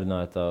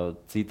neapmierināja tā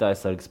cita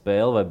aizsarga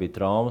spēle, vai bija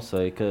traumas,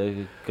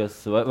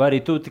 vai arī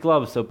tu tik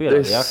labi sev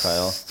pierādīji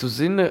AHL? Tu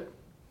zini,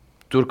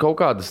 tur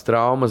kaut kādas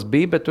traumas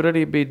bija, bet tur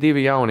arī bija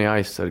 2 jaunie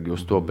aizsargi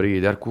uz to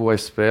brīdi, ar ko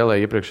es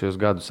spēlēju iepriekšējos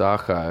gadus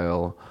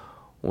AHL.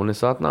 Un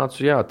es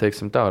atnācu, jā,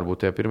 teiksim tā,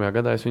 varbūt tajā pirmajā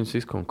gadā es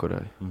viņus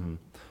izkonkurēju.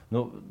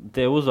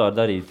 Tie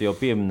uzvārdi arī, tu jau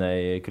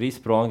pieminēji Kris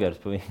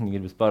Prongers, viņi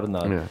gribas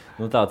parunāt.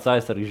 Tāds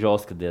aizsargs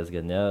žoska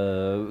diezgan. Ja.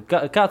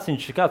 Kāds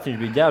viņš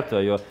bija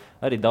ģērbtuvē, jo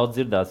arī daudz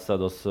dzirdēts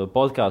tādos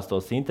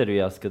podkāstos,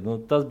 intervijās, ka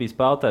tas bija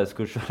spēlētājs,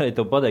 kurš varēja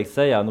tev pateikt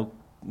sejā,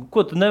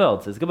 ko tu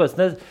nevelcies,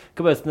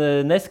 kāpēc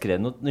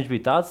neskrien? Viņš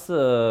bija tāds,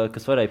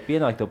 kas varēja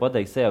pienākt tev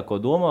pateikt sejā, ko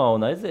domā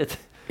un aiziet.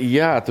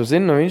 Jā, tu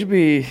zini,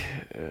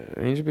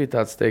 viņš bija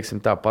tāds,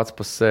 teiksim, tā pats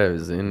par sevi,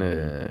 zini.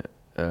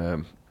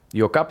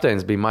 Jo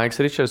kapteinis bija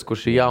Maiks Ričards,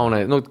 kurš ir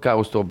jaunais, kā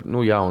uz to,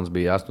 jauns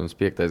bija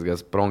 85.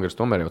 gads, Prongers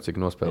tomēr jau cik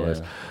nospēlējis.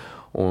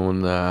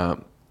 Un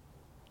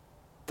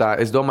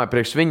es domāju,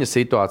 priekš viņa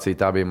situācija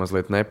tā bija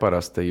mazliet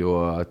neparasta, jo,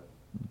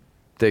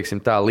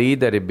 teiksim, tā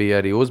līderi bija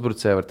arī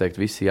uzbrucēji, var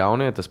teikt, visi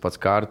jaunie, tas pats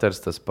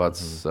Carters, tas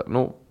pats,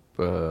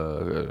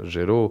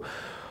 Giroux.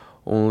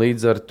 Un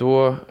līdz ar to,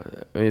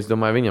 es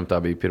domāju, viņam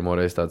tā bija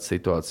pirmoreiz tāda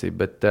situācija,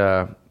 bet,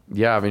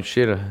 jā, viņš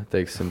ir,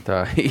 teiksim,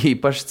 tā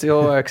īpašs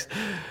cilvēks.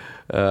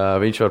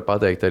 Viņš var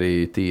pateikt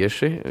arī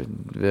tieši,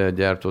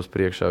 ģērbtos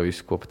priekšā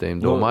visu, ko par tevi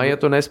domā, ja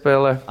tu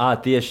nespēlē.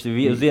 Tieši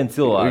uz vienu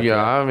cilvēku.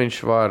 Jā, viņš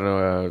var.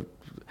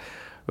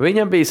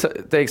 Viņam bija,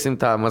 teiksim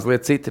tā,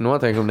 mazliet citi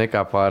noteikumi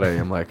nekā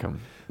pārējiem, laikam.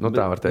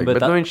 Tā var teikt,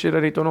 bet viņš ir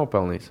arī to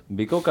nopelnījis.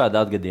 Bija kaut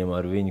kāda atgadījuma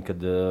ar viņu,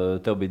 kad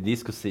tev bija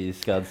diskusijas,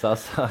 kādas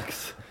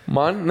asākas?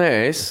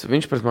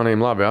 Viņš pret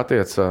maniem labi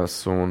attiecās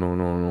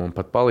un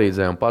pat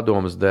palīdzēja un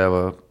padomas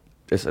deva.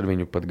 es ar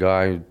viņu pat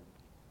gāju,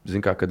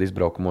 kad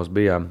izbraukumos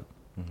bijām.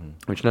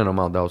 Viņš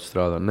nenormāli daudz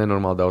strādā,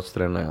 nenormāli daudz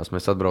trenējās.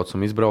 Mēs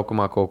atbraucam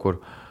izbraukumā kaut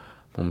kur,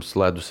 mums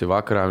ledus ir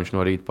vakarā, viņš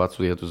no rīta pats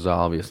iet uz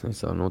zāli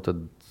viesnīcā.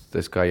 Tad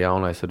es kā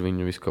jaunais ar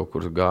viņu visu kaut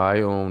kur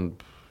gāju un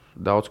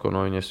daudz ko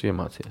no viņa esmu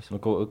iemācījies.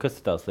 Kas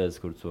ir tās lietas,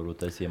 kuras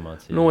varbūt es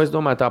iemācījos? Es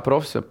domāju, tā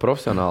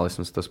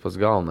profesionālisms tas pats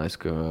galvenais,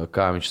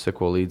 kā viņš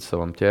seko līdz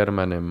savam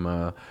ķermenim.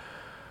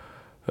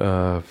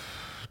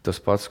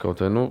 Tas pats kaut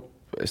kā,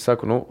 es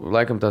saku,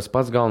 laikam tas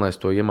pats galvenais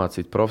to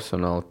iemācīt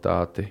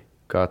profesionalitāti,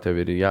 kā tev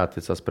ir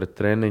jāticas pret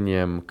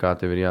treniņiem, kā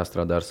tev ir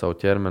jāstrādā ar savu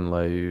ķermeni,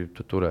 lai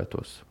tu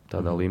turētos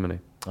tādā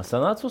līmenī.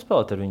 Sanāca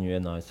uzspēlēt ar viņu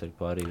vienājas ar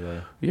pārī? Vai?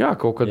 Jā,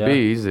 kaut kad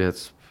bija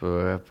iziets,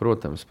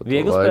 protams.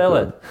 Viegli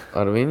spēlēt?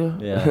 Ar viņu?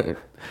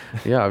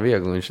 Jā,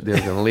 viegli. Viņš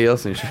diezgan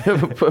liels, viņš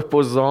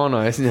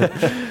puszonā.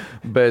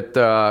 Bet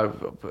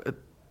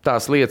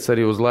tās lietas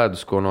arī uz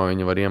ledus, ko no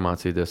viņa var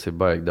iemācīties, ir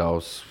baigi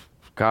daudz.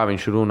 Kā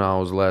viņš runā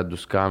uz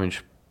ledus, kā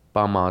viņš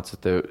pamāca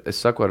tev. Es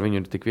saku, ar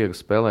viņu ir tik viegli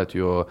spēlēt,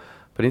 jo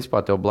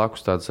principā tev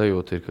blakus tāda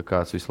sajūta ir, ka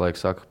kāds visu laiku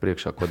saka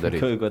priekšā, ko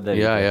darīt.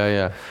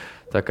 Jā.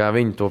 Tā kā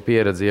viņi to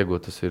pieredzi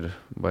iegūt, tas ir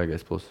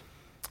baigais plus.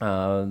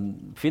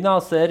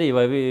 Fināla sērija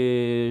vai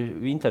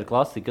Winter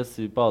Classic, kas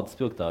ir palicis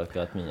spilgtāk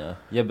atmiņā?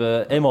 Jeb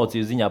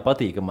emociju ziņā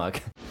patīkamāk?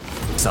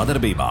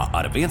 Sadarbībā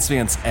ar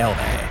 11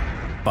 LV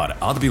par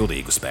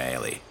atbildīgu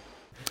spēli.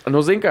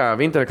 Zin kā,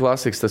 Winter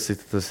Classics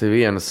tas ir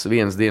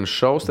viens dienas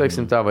šovs,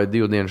 teiksim tā, vai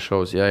 2 dienas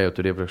šovs. Jā, jau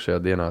tur iepriekšējā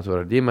dienā tu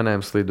var ar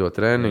ģimenēm slidot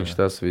treniņš,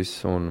 tas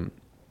viss. Un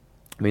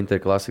Winter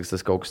Classics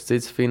tas kaut kas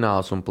cits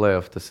fināls un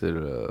playoff tas ir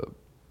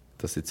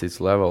cits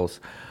levels.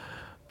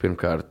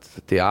 Pirmkārt,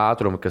 tie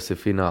ātrumi, kas ir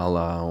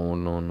finālā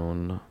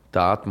un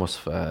tā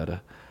atmosfēra.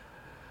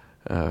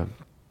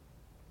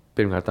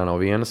 Pirmkārt, tā nav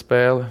viena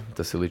spēle,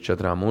 tas ir līdz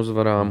 4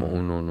 uzvarām.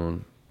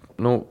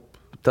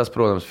 Tas,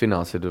 protams,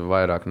 fināls ir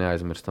vairāk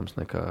neaizmirstams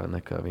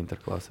nekā Winter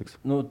Classics.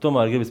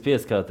 Tomēr gribas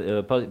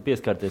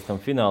pieskarties tam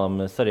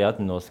finālam. Es arī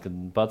atminos, kad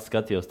pats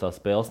skatījos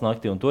tās spēles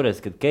naktī, un toreiz,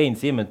 kad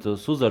Keins iemet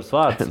uz uzvaras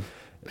vārdus,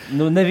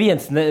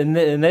 neviens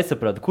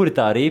nesaprata, kur ir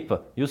tā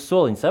ripa. Jūs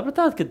soliņi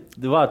sapratāt, ka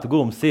vārtu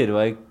gulums ir?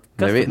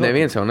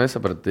 Neviens jau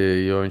nesaprata,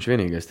 jo viņš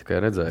vienīgais tikai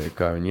redzēja,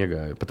 kā viņi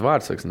iegāja. Pat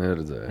vārdsargs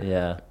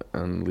neredzēja.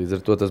 Līdz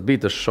ar to tas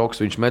bija tas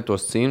šoks, viņš met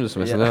tos cimdus,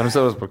 mēs nevaram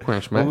saprast, par ko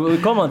viņš met.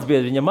 Komandas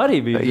biedri viņam arī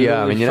bija. Jā,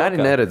 viņi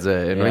arī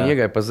neredzēja. Viņi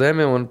iegāja pa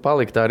zemi un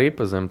palika tā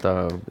ripa zem tā,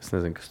 es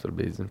nezinu, kas tur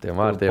bija, zem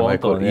tiem vārtiem vai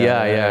ko.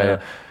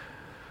 Jā.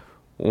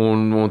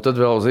 Un tad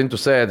vēl, tu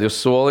sēdi uz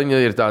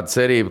soliņa, ir tāda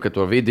cerība, ka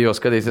to video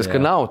skatīsies,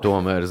 ka nav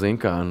tomēr,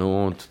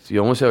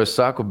 jo mums jau, es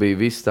saku, bija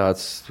viss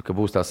tāds, ka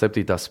būs tā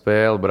 7.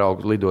 spēle,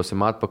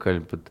 lidosim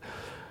atpakaļ, bet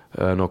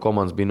no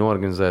komandas bija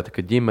norganizēta, ka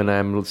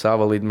ģimenēm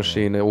sava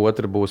lidmašīna,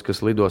 otra būs,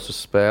 kas lidos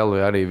uz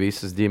spēli, arī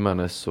visas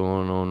ģimenes,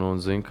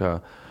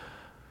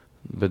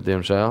 bet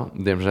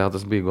diemžēl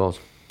tas bija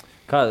gols.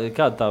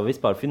 Kāda tā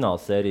vispār fināla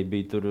sērija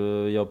bija? Tur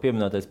jau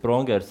pieminētais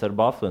Prongers ar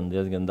Bufflinu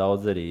diezgan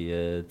daudz arī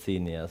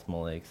cīnījās,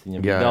 man liekas.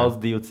 Viņam bija daudz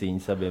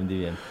divcīņas abiem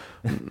diviem.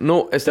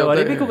 Tev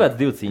arī bija kaut kāds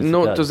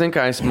divcīņas? Tu zini,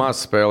 kā es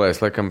maz spēlēju,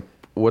 laikam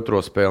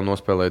otro spēli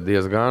nospēlēju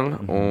diezgan,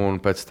 un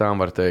pēc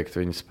tam, var teikt,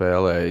 viņi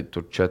spēlēja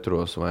tur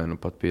 4 vai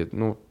pat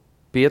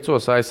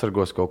 5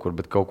 aizsargos kaut kur,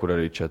 bet kaut kur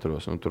arī 4.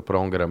 Un tur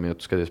Prongeram, ja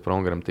tu skaties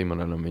Prongeram,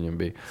 Timonenam,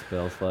 viņam bija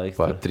spēles laiks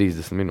pār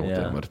 30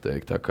 minūtēm, var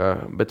teikt. Tā kā,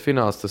 bet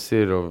fināls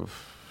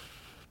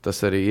tas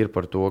arī ir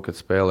par to, ka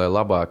spēlē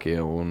labākie,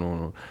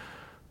 un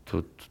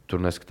tur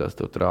neskatās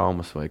tev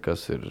traumas vai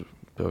kas ir.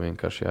 Tev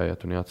vienkārši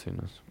jāiet un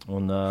jācīnās.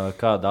 Un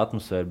kāda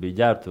atmosfēra bija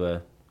ģērbtuvē?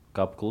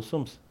 Kapu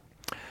klusums?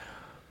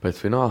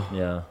 Pēc fināla?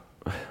 Jā.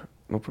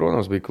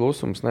 Protams, bija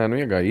klusums.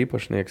 Iegāja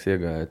īpašnieks,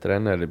 iegāja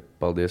treneri.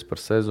 Paldies par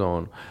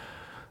sezonu.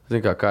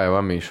 Zini, kā jau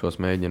amīšos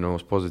mēģina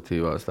uz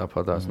pozitīvās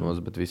tāpatās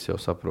nos, bet visi jau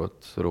saprot,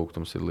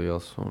 rūgtums ir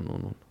liels.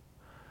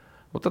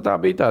 Tad tā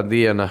bija tā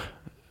diena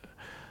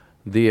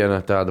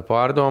tāda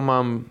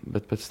pārdomām,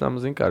 bet pēc tam,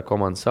 ar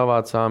komandu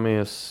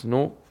savācāmies,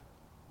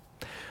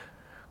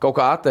 kaut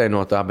kā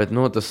attēnotā, bet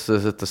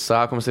tas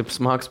sākums ir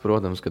smags,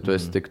 protams, ka tu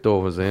esi tik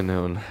tuvu, zini,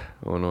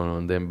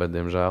 un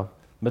diemžēl.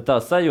 Bet tā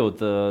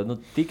sajūta,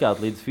 tikāt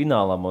līdz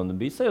finālam, un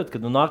bija sajūta, ka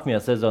nākamajā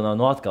sezonā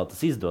atkal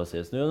tas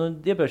izdosies.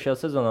 Iepriekšējā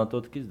sezonā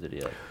to tik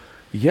izdarījāt.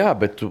 Jā,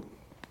 bet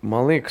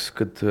man liekas,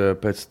 ka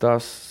pēc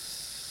tās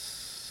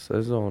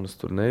sezonas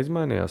tur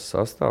neizmainījās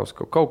sastāvs.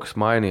 Kaut kas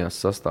mainījās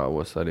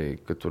sastāvos arī,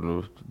 ka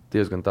tur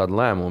diezgan tāda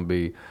lēmuma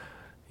bija.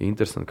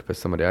 Interesanti, ka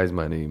pēc tam arī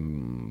aizmainīja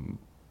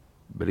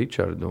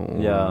Richardu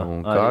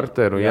un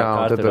Karteru.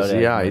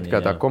 It kā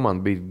tā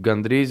komanda bija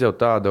gandrīz jau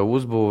tāda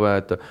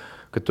uzbūvēta,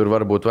 ka tur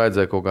varbūt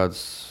vajadzēja kaut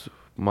kādas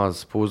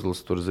mazas puzles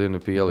tur,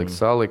 pielikt,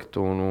 salikt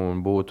un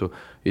būtu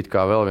it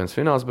kā vēl viens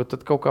fināls, bet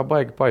tad kaut kā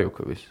baigi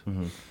pajuka viss.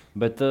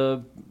 Bet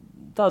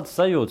tādas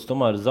sajūtas,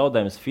 tomēr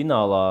zaudējums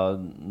finālā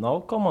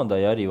nav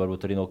komandai, arī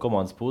varbūt arī no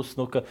komandas puses,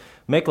 ka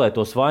meklē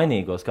tos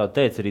vainīgos, kā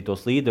teica, arī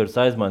tos līderus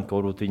aizmaina, ka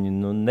varbūt viņi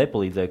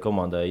nepalīdzēja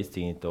komandai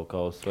izcīnīt to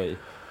kausu.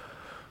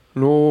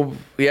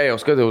 Ja jau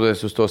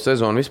skatoties uz to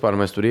sezonu, vispār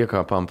mēs tur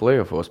iekāpām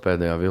playoffos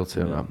pēdējā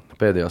vilcienā,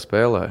 pēdējā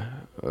spēlē.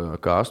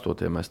 kā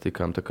 8. mēs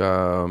tikām. Tā kā,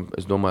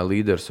 es domāju,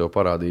 līderis sev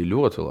parādīja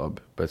ļoti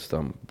labi. Pēc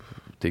tam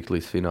tikt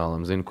līdz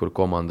finālam. Zinu, kur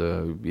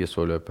komanda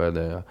iesoļoja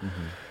pēdējā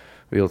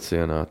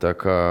vilcienā. Tā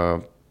kā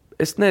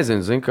es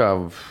nezinu, kā,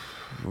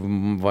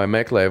 vai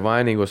meklēju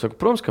vainīgo. Saku,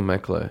 protams, ka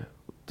meklēju.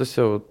 Tas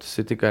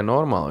ir tikai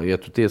normāli. Ja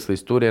tu tiec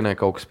līdz turienei,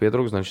 kaut kas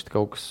pietrūks, tad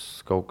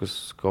kaut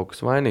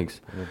kas vainīgs.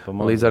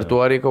 Līdz ar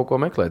to arī kaut ko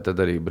meklēt. Tad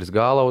arī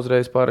Brizgāla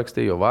uzreiz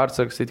pārakstīja, jo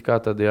vārdsargs it kā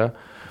tad,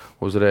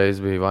 uzreiz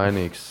bija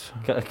vainīgs.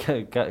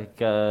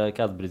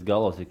 Kāds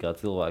Brizgālos ir kā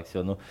cilvēks,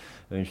 jo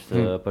viņš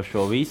par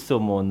šo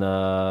visumu un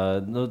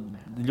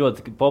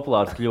ļoti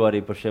populārs kļuva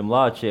arī par šiem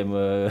lāčiem.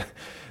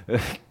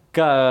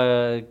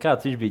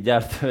 Kāds viņš bija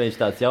ģērbts? Viņš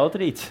tāds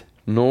jautrīts?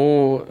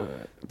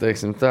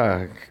 Teiksim tā,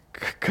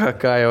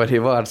 kā jau arī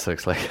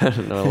vārdsargs,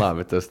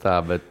 labi, tas tā,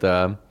 bet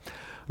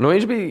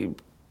viņš bija,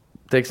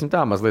 teiksim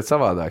tā, mazliet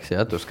savādāks,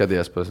 tur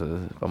skaties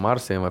pa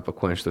Marsiem vai pa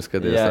ko viņš tur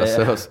skaties tās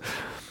savas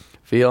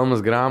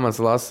filmas, grāmatas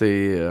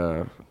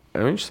lasīja,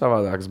 viņš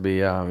savādāks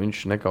bija,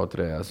 viņš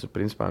nekautrējās,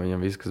 principā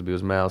viņam viss, kas bija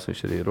uz mēles,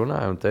 viņš arī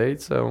runāja un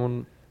teica,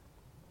 un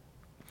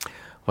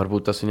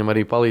varbūt tas viņam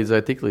arī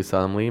palīdzēja tikt līdz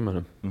tādam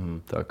līmenim.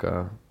 Tā kā,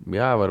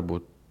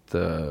 varbūt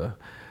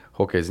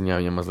hokeja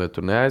ziņā viņam mazliet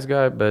tur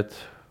neaizgāja,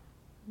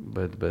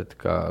 bet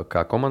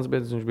kā komandas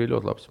biedrs viņš bija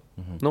ļoti labs.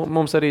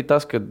 Mums arī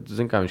tas, ka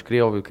viņš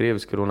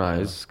krieviski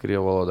runāja, es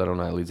krievu valodā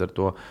runāju, līdz ar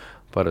to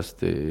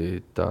parasti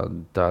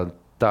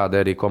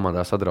tādi arī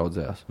komandā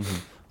sadraudzējās.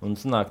 Un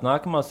sanāk,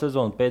 nākamā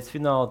sezona pēc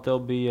fināla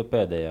tev bija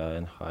pēdējā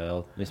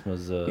NHL,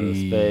 vismaz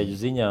spēļu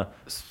ziņā.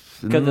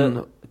 Kad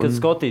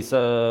Skotijas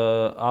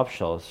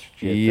apšaus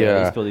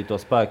izpildīja to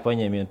spēku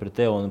paņēmienu pret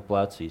tevi un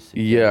plecīs.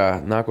 Jā,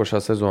 nākošā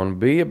sezona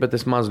bija, bet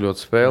es maz ļoti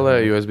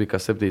spēlēju, jo es biju kā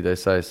 7.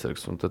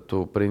 aizsargs. Un tad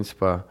tu,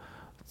 principā,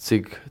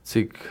 cik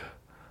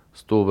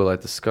stulbi, lai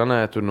tas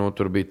skanētu,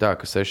 tur bija tā,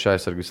 ka 6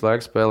 aizsargi visu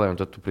laiku spēlēja,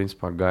 un tad tu,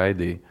 principā,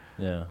 gaidīji,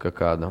 ka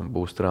kādam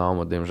būs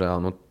trauma,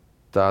 diemžēl.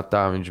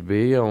 Tā viņš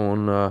bija,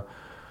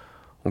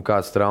 un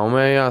kāds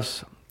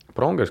traumējās.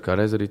 Prongers kā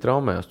reiz arī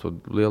traumējās,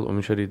 un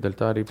viņš arī daļ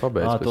tā arī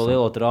pabeidz. To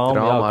lielo traumu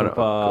ar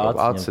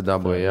aci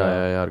dabūja,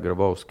 ar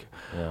Grabovski.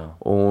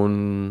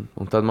 Un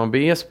tad man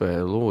bija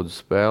iespēja, lūdzu,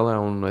 spēlē,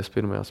 un es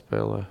pirmajā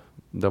spēlē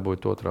dabūju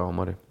to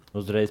traumu arī.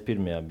 Uzreiz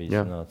pirmajā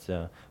bija sanācis,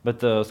 jā.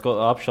 Bet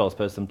apšaus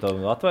pēc tam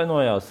tev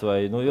atvainojās, vai,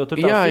 jo tur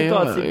tā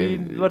situācija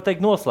bija, var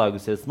teikt,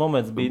 noslēgusies,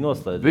 moments bija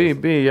noslēdzies.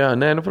 Bija, jā.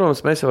 Nē,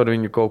 protams, mēs jau ar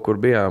viņu kaut kur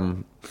bijām,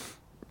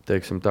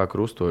 teiksim tā,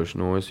 krustojuši,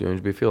 jo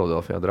viņš bija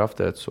Filadelfijā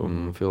draftēts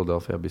un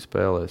Filadelfijā bija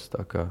spēlējis.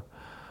 Tā kā,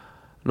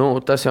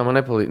 tas jau man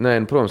nepalīdz. Nē,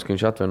 protams, ka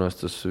viņš atvainojas,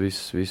 tas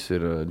viss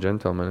ir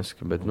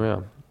džentelmeniski, bet,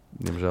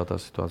 diemžēl tā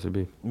situācija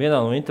bija.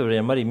 Vienā no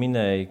intervijām arī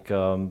minēja, ka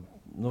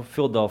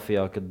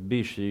Filadelfijā, kad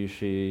bija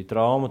šī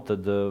trauma,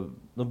 tad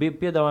bija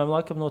piedāvājumi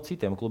laikam no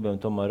citiem klubiem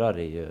tomēr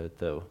arī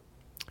tev.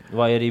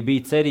 Vai arī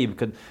bija cerība,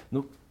 kad...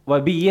 Vai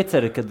bija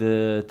iecerē, kad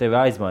tevi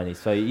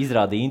aizmainīs, vai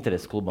izrādīja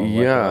interesi klubam?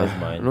 Jā,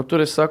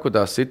 tur es saku,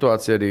 tā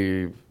situācija arī...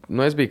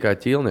 es biju kā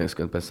ķīlnieks,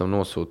 kad pēc tam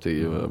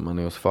nosūtīju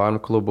mani uz farmu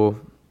klubu.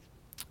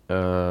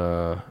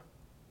 Ja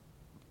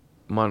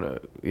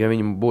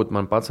viņi būtu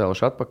mani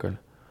pacēluši atpakaļ,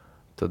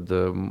 tad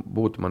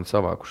būtu mani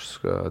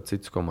savākušas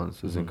citas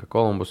komandas. Es zinu, ka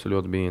Kolumbus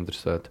ļoti bija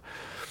interesēti.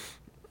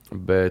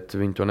 Bet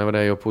viņi to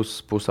nevarēja, jo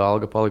pus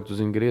alga palikt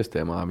uz viņu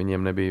griestiem.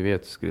 Viņiem nebija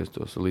vietas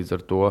griestos. Līdz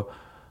ar to,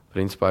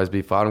 principā, es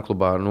biju farmu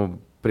klubā,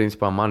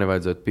 principā mani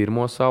vajadzētu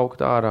pirmo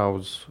saukt ārā,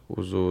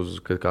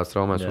 kad kāds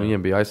traumēs.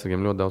 Viņiem bija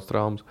aizsargiem ļoti daudz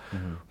traumas.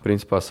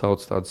 Principā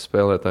sauc tādus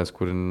spēlētājus,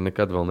 kuri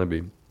nekad vēl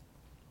nebija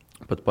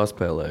pat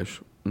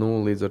paspēlējuši.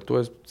 Līdz ar to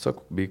es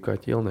saku, bija kā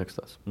ķilnieks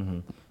tās.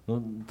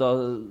 Tā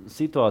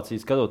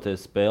situācija,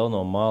 skatoties spēli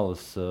no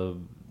malas,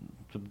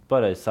 tu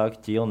pareizi saki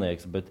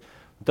ķilnieks, bet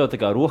tev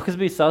tā kā rokas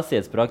bija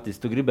sasiets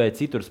praktiski. Tu gribēji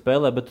citur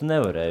spēlēt, bet tu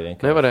nevarēji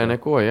vienkārši. Nevarēji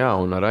neko,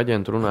 un ar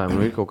aģentu runājām,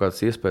 ir kaut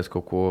kādas iespējas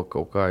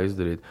kaut kā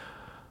izdarīt.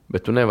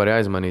 Bet tu nevari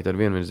aizmainīt ar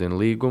vienvirzienu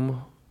līgumu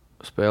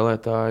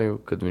spēlētāju,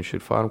 kad viņš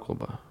ir farmu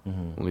klubā.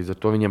 Līdz ar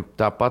to viņiem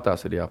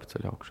tāpatās ir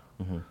jāpaceļ augšā.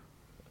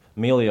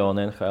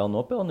 Miljonu NHL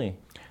nopelnīja?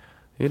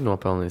 Ir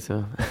nopelnījis,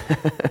 jā.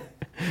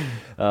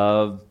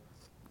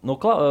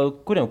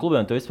 Kuriem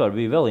klubiem tev vispār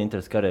bija vēl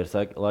interesi karjeras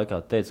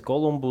laikā? Teici,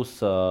 Kolumbus,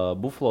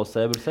 Buffalo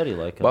Sabres arī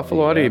laikam.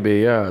 Buffalo arī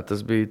bija, jā.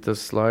 Tas bija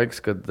tas laiks,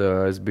 kad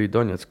es biju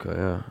Doņetskā,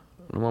 jā.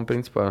 Man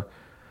principā...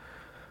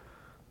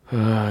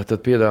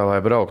 Tad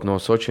piedāvāja braukt no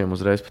Sočiem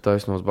uzreiz pa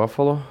taisno uz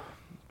Buffalo.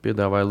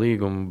 Piedāvāja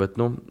līgumu, bet,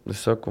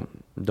 es saku,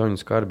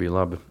 Doņetskā arī bija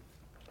labi.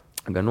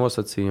 Gan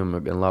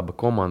nosacījumi, gan laba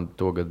komanda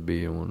togad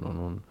bija.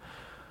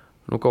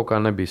 Kaut kā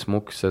nebija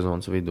smuki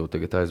sezonas vidū.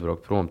 Tagad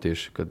aizbraukt prom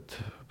tieši, kad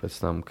pēc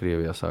tam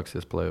Krievijā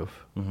sāksies play-off.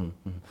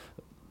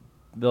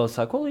 Vēl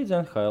sako līdz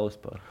NHL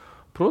vispār?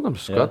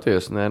 Protams,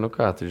 skaties. Nē,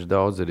 kā taču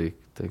daudz arī,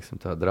 teiksim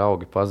tā,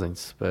 draugi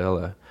paziņas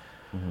spēlē.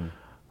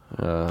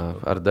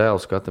 Ar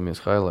dēlu skatāmies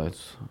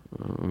highlights.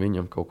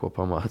 Viņam kaut ko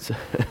pamāca.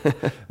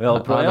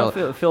 Vēl projām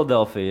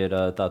Filadelfija ir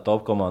tā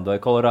top komanda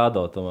vai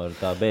Colorado tomēr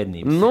tā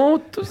bērnības?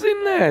 Tu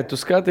zini, nē, tu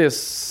skaties...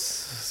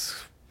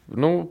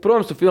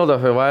 protams, tu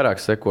Filadelfijā vairāk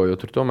seko, jo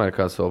tur tomēr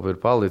kāds vēl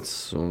ir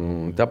palicis.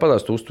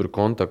 Tāpatās tu uzturi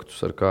kontaktus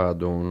ar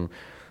kādu.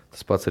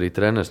 Tas pats arī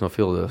treneris no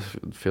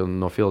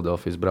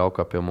Filadelfijas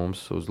braukā pie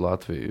mums uz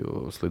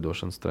Latviju,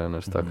 slidošanas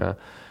treneris.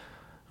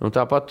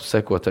 Tāpat tu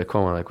seko tai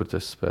komandai, kur tu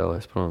esi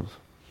spēlējis, protams.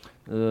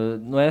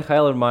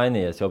 NHL ir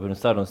mainījies. Jau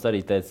pirms sarunas arī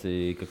teica,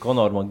 ka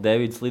Conor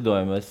McDavids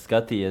lidojumu es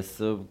skatījies.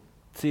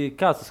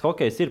 Kāds tas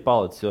hokejs ir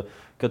palicis? Jo,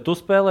 kad tu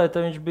spēlēji,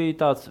 tad viņš bija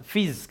tāds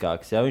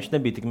fiziskāks. Jā? Viņš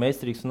nebija tik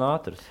meistarīgs un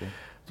ātrs. Jā.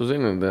 Tu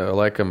zini,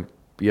 laikam,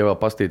 ja vēl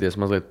pastīties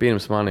mazliet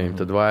pirms manīm,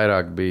 tad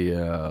vairāk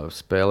bija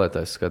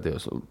spēlētājs,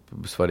 skatījos.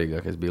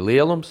 Svarīgākais bija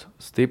lielums,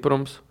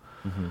 stiprums,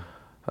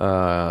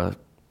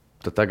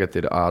 tad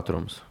tagad ir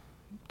ātrums.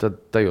 Tad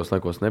tajos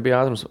laikos nebija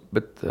ātrums,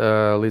 bet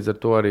līdz ar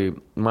to arī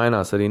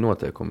mainās arī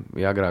noteikumi.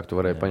 Ja agrāk tu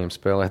varēji paņemt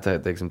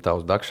spēlētāju, teiksim, tā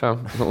uz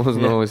dakšām uz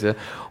nulles, ja,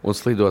 un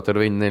slidot ar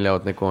viņu,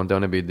 neļaut neko, un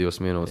tev nebija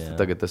 2 minūtes.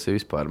 Tagad tas ir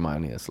vispār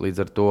mainījies.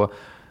 Līdz ar to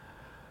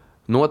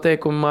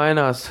noteikumi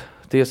mainās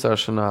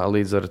tiesāšanā,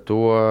 līdz ar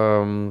to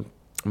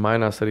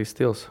mainās arī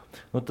stils.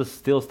 Tas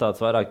stils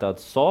tāds vairāk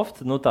tāds soft,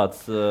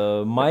 tāds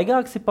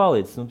maigāks ir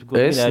palicis.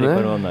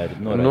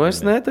 Es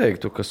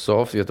neteiktu, ka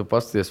soft, ja tu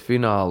pasties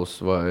finālus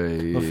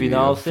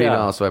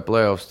vai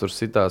play-offs, tur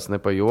sitās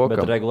ne pa jokam.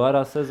 Bet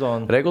regulārā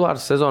sezona?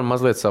 Regulārā sezona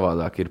mazliet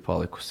savādāk ir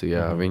palikusi.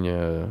 Jā. Viņa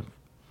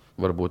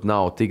varbūt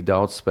nav tik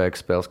daudz spēka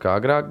spēles, kā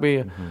agrāk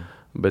bija,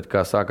 bet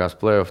kā sākās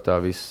play-off,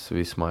 tā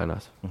viss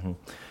mainās.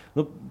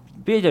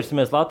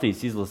 Pieķersimies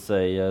Latvijas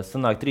izlasēji.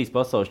 Sanāk 3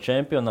 pasaules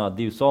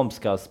čempionāti, 2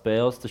 olimpiskās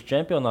spēles. Tas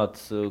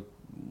čempionāts,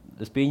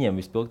 es pieņēmu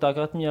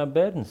vispilgtākā atmiņā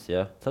bērns,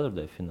 jā,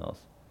 4.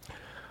 fināls.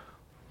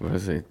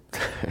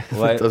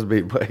 Tas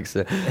bija baigs.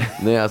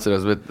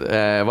 Neatceros, bet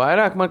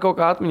vairāk man kaut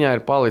kā atmiņā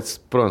ir palicis,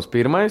 protams,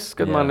 pirmais,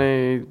 kad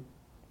mani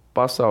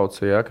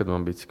pasauca, jā, kad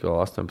man bija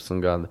 18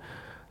 gadi.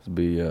 Tas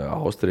bija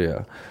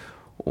Austrijā.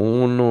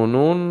 Un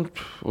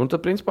tad,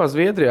 principā,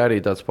 Zviedrijā arī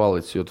tāds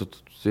palicis, jo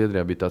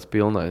Zviedrijā bija tāds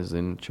pilnais,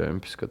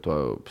 čempions, ka tu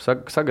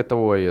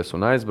sagatavojies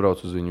un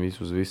aizbrauc uz viņu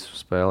visu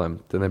spēlēm.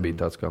 Te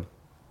nebija tāds, kā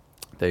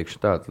teikšu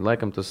tā.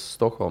 Laikam tas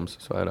Stokholms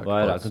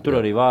vairāk.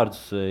 Tur arī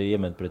vārdus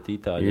iemet pret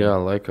Itāļu. Jā,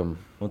 laikam.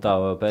 Un tā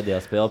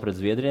pēdējā spēle pret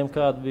Zviedriem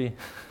kāda bija?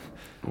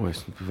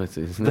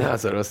 Es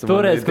neatceros.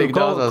 Toreiz, kad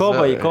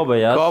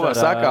Koba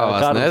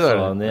sakāvās,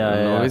 nedaru. Jā.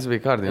 Viss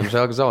bija kārtībā.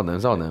 Žēl, ka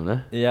zaudējām, ne?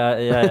 Jā,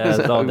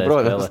 zaudēja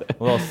spēlē.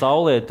 Un vēl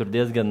saulē tur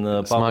diezgan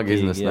smagi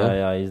iznes, ne?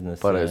 Jā,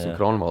 iznes. Pareizi, un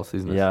Kronvalds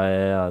iznes.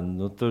 Jā.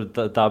 Tur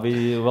tā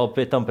bija vēl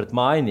pie tam pret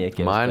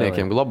mājiniekiem.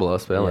 Mājiniekiem globālā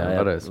spēlē,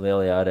 pareizi.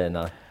 Lielajā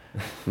arēnā.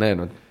 Nē,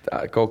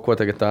 kaut ko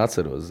tagad tā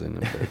atceros,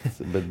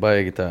 bet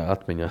baigi tā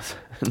atmiņās.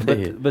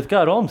 bet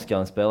kā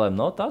Romiskajām spēlēm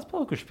nav tās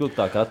palikušas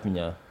pilgtāk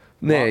atmiņā?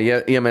 Nē,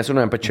 ja mēs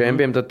runājam par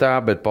čempioniem, tad tā,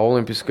 bet pa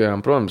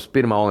olimpiskajām, protams,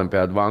 pirmā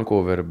olimpiāda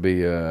Vankūvera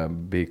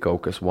bija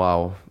kaut kas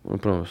wow.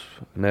 Protams,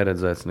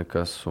 neredzēts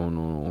nekas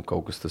un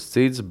kaut kas tas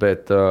cits,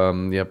 bet,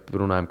 ja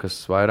runājam,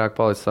 kas vairāk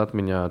palicis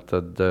atmiņā,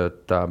 tad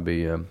tā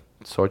bija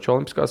Soči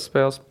olimpiskās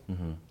spēles.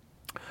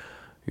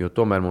 Jo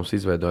tomēr mums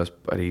izveidojas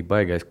arī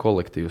baigais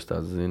kolektīvs,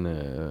 tāds,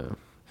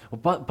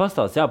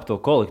 Pastāst par to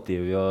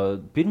kolektīvu, jo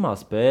pirmā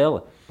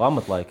spēle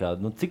pamatlaikā,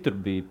 cik tur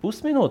bija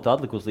pusminūte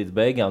atlikusi līdz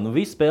beigām,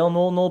 visu spēli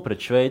 0-0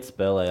 pret Šveici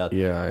spēlējāt.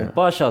 Jā. Un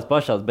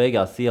pašās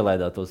beigās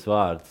ielaidāt tos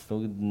vārdus.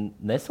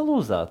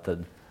 Nesalūzāt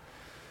tad?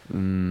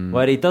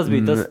 Vai arī tas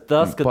bija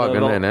tas kad...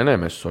 Nē,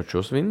 mēs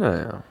Sočos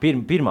vinnējām.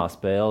 Pirmā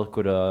spēle,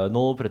 kur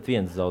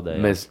 0-1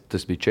 zaudējām.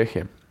 Tas bija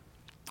Čehiem.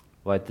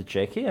 Vai tad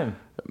Čehiem?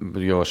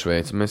 Jo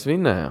Šveici mēs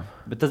vinnējām.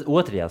 Bet tas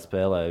otrajā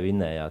spēlē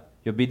vinnējāt,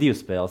 jo bija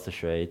 2 spēles ar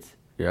Šveici.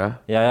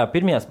 Jā,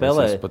 pirmajā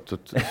spēlē. Es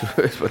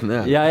pat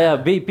neatceros. Jā,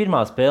 bija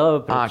pirmā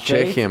spēle pret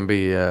Čehiem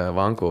bija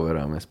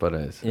Vankūverā, mēs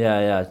pareizi.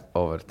 Jā.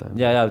 Overtime.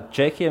 Jā,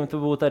 Čehiem tu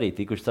būtu arī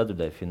tikuši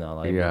 4.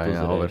 finālā. Jā,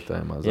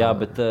 overtime. Jā,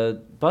 bet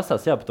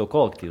pastāst par to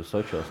kolektīvu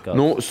Sočos.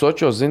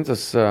 Sočos,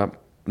 tas,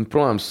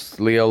 protams,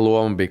 liela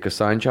loma bija, ka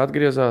Sančs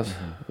atgriezās.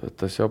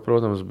 Tas jau,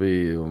 protams,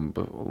 bija.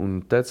 Un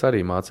Tets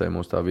arī mācīja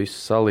mums tā visu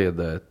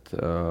saliedēt.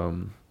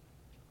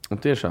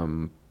 Un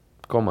tiešām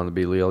komanda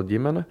bija liela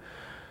ģimene.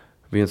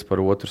 Viens par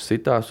otru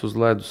sitās uz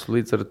ledus,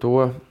 līdz ar to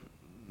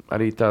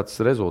arī tāds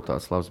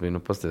rezultāts labs bija.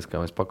 Pasties, kā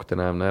mēs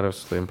pakutinājām nervus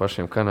tiem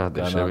pašiem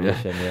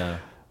kanādiešiem. Jā.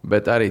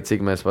 Bet arī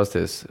cik mēs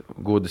pasties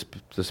Gudis,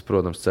 tas,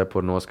 protams,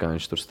 cepuru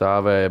noskāņš tur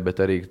stāvēja,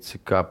 bet arī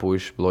cik kā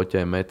puiši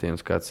bloķēja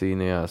metienus, kā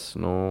cīnījās,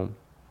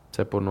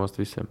 cepuru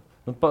nost visiem.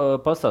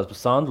 Pastāst par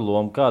Sandu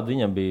lomu, kāda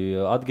viņam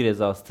bija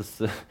atgriezās tas...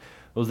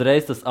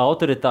 Uzreiz tas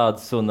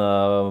autoritātes un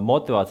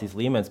motivācijas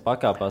līmenis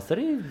pakāpās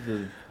arī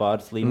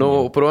pāris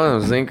līmeņiem.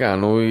 Protams,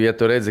 ja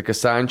tu redzi, ka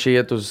Sančs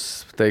iet uz,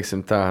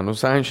 teiksim tā,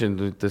 Sančs,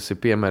 tas ir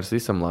piemērs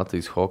visam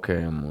Latvijas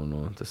hokejam,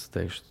 un tas,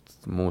 teikšu,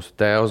 mūsu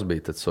tēvs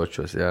bija tad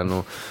Sočos, jā,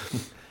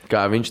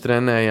 kā viņš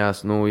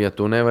trenējās, ja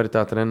tu nevari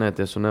tā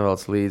trenēties un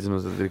nevelc līdzi,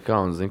 tad ir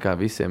kauns, kā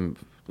visiem,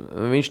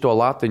 viņš to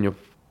latiņu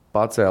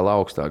pacēla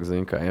augstāk,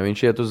 ja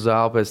viņš iet uz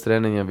zāli pēc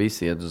treniņa,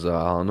 visi iet uz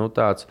zāli,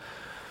 tāds.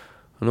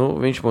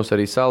 Viņš mums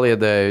arī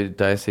saliedēja,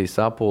 taisīja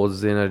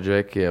sapulces ar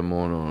džekiem,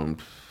 un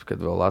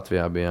kad vēl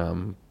Latvijā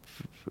bijām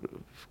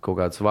kaut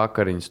kādas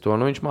vakariņas,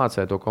 viņš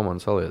mācīja to komandu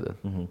saliedēt.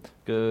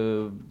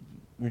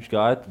 viņš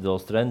gāja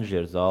uz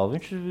trenižieru zāli.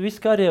 Viņš visu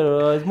karjeru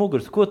aiz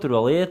muguras, ko tur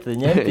vēl iet,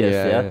 ņemties.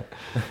 jā.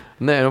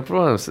 Nē,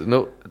 protams,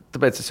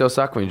 tāpēc es jau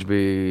saku,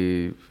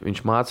 viņš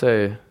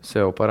mācīja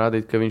sev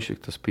parādīt, ka viņš ir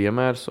tas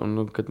piemērs un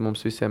ka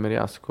mums visiem ir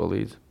jāsako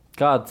līdzi.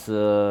 Kāds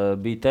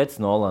bija Teds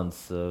Nolans?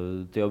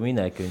 Tu jau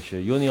minēji, ka viņš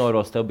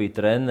junioros tev bija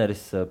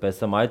treneris, pēc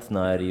tam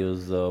aicināja arī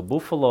uz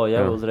Buffalo,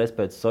 uzreiz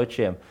pēc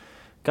Sočiem.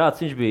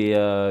 Kāds viņš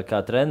bija kā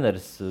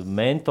treneris,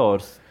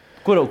 mentors?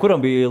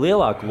 Kuram bija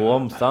lielāka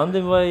loma,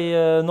 Sandim vai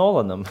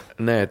Nolanam?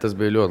 Nē, tas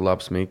bija ļoti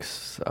labs miks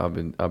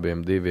abiem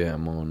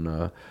diviem. Un,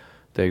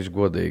 teikšu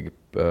godīgi,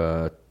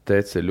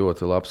 Teds ir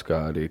ļoti labs kā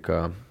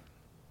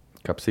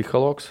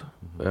psihologs.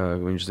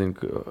 Viņš zina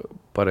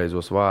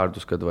pareizos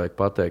vārdus, kad vajag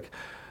pateikt.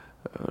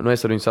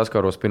 Es ar viņu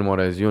saskāros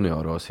pirmoreiz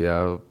junioros. Jā.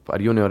 Ar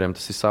junioriem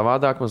tas ir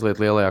savādāk, mazliet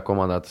lielajā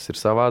komandā tas ir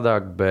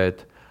savādāk,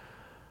 bet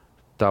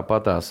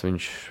tāpatās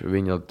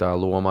viņa tā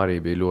loma arī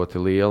bija ļoti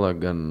liela,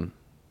 gan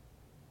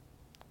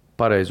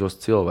pareizos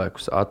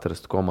cilvēkus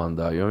atrast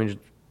komandā, jo viņš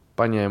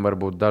paņēma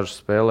varbūt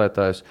dažus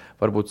spēlētājus,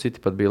 varbūt citi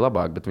pat bija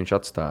labāki, bet viņš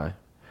atstāja.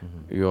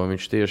 Jo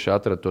viņš tieši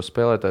atrada tos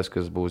spēlētājus,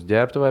 kas būs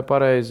ģērbtuvē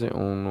pareizi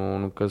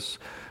un kas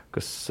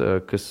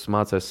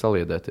mācēs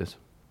saliedēties.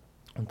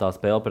 Un tā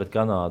spēle pret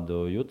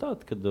Kanādu jutāt,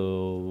 kad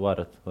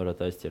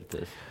varat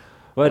aizķerties?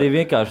 Vai arī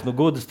vienkārši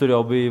Gudas tur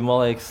jau bija, man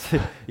liekas,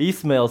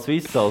 izsmēlis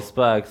visu savu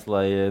spēks,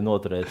 lai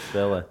noturētu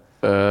spēlē?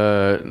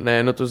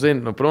 Nē, tu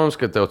zini, protams,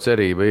 ka tev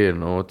cerība ir,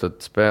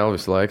 tad spēle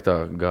visu laiku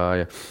tā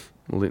gāja.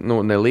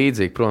 Ne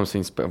līdzīgi, protams,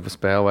 viņa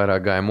spēle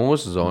vairāk gāja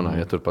mūsu zonā,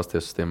 ja tur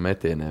pasties uz tiem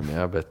metieniem,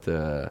 jā,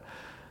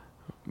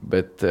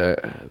 bet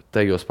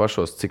tajos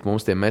pašos, cik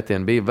mums tie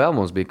metieni bija, vēl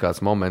mums bija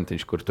kāds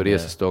momentiņš, kur tur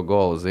iesis to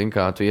golu, zini,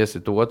 kā tu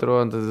iesit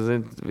otro, un tad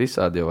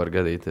visādi jau var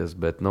gadīties,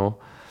 bet,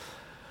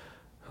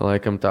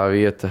 laikam tā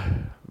vieta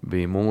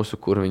bija mūsu,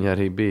 kur viņa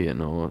arī bija,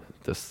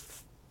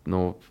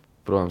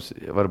 protams,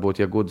 varbūt,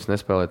 ja Gudas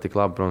nespēlē tik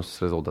labi, protams,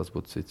 tas rezultāts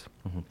būtu cits.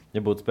 Ja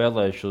būtu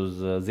spēlējuši uz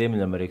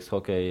Ziemeļamerikas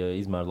hokeja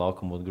izmēru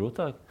laukumu, būtu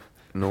grūtāk?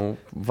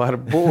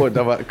 Varbūt,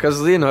 kas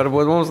zina,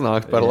 varbūt mums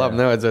nākt par labu,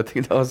 nevajadzētu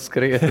tik daudz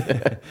skriet.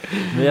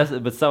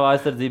 Bet savā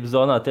aizsardzības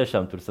zonā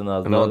tiešām tur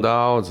sanāca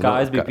daudz. Kā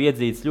es biju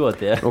piedzīts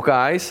ļoti, jā. Kā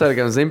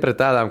aizsargam, zin, pret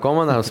tādām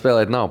komandām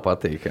spēlēt nav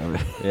patīkami.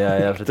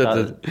 jā, pret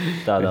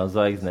tādām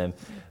zvaigznēm.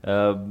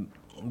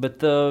 Bet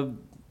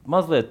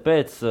mazliet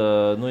pēc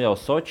jau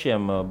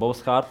Sočiem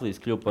Bobs Hārtlīs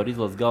kļuva par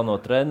izlases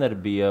galveno treneri,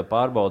 bija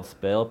pārbaudas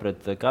spēle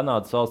pret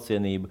Kanādas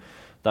valstsienību.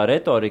 Tā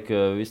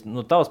retorika,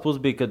 tavs puses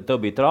bija, ka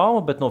tev bija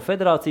trauma, bet no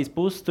federācijas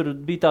puses tur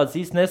bija tādas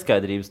īsti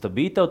neskaidrības. Tad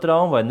bija tev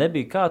trauma vai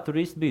nebija? Kā tur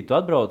īsti bija? Tu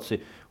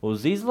atbrauci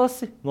uz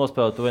izlasi,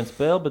 nospēlēji to vienu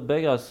spēli, bet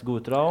beigās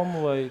gūti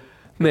traumu? Vai...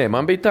 Nē,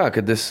 man bija tā, ka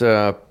es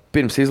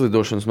pirms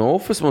izlidošanas no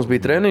UFAS mums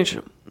bija treniņš,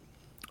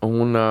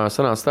 un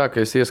sanāca tā,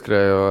 ka es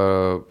ieskrēju,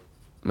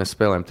 mēs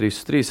spēlējām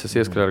 3-3, es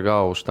ieskrēju ar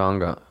galvu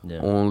štangā.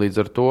 Un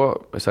līdz ar to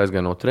es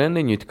aizgāju no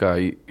treniņa, it kā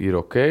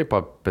ir ok,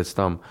 pēc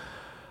tam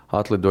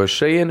atlidoju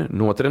šejieni,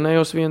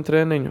 notrenējos vienu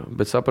treniņu,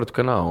 bet sapratu,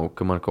 ka nav,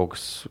 ka man kaut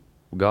kas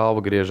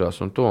galva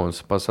griežās un to. Un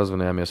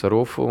sazvanījāmies ar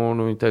UFU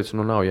un viņi teica,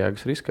 nav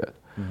jēgas riskēt.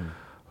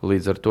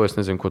 Līdz ar to es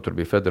nezinu, ko tur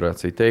bija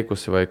federācija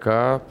teikusi vai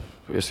kā.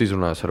 Es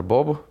izrunājos ar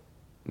Bobu,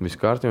 viss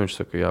kārtībā, viņš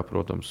saka, jā,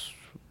 protams,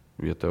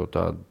 ja tev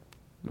tāda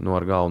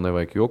ar galvu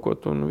nevajag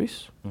jokot un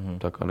viss.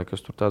 Tā kā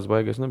nekas tur tāds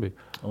baigais nebija.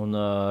 Un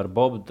ar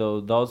Bobu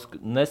tev daudz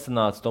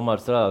nesanāca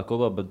tomēr strādāt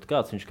kopā, bet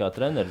kāds viņš kā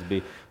treneris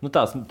bija?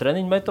 Tās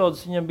treniņu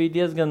metodas viņam bija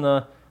diezgan...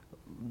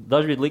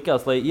 Dažkārt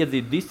likās, lai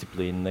iedzītu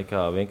disciplīnu,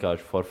 nekā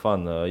vienkārši for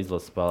fun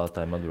izlases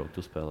spēlētājiem atbraukt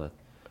uzspēlēt.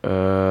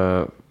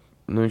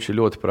 Viņš ir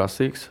ļoti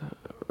prasīgs.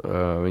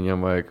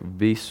 Viņam vajag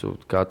visu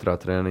katrā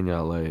treniņā,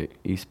 lai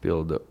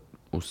izpilda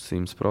uz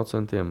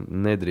 100%.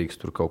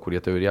 Nedrīkst tur kaut kur,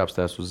 ja tev ir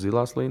jāapstājas uz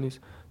zilās līnijas,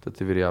 tad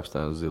tev ir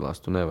jāapstājas uz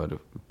zilās. Tu nevari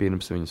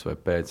pirms viņas vai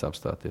pēc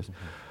apstāties.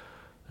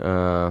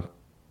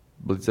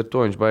 Līdz ar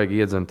to viņš baigi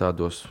iedzen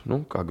tādos,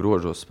 kā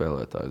grožos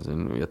spēlētājs.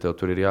 Ja tev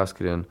tur ir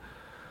jāskrien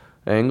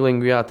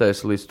Englingu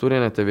jātaisa līdz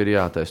turienē, tev ir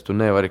jātaisa. Tu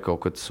nevari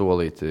kaut kad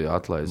solīti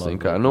atlaist.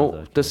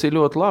 Tas ir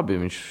ļoti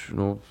labi. Viņš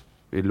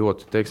ir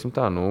ļoti, teiksim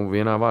tā,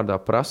 vienā vārdā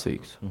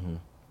prasīgs.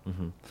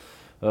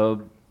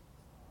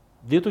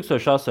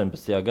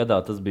 2018.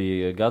 gadā tas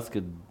bija gads,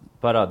 kad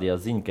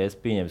parādījās ziņa, ka es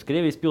pieņēmu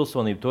Krievijas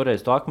pilsonību.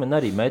 Toreiz to akmeni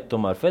arī met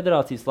tomēr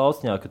federācijas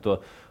lauciņā, ka to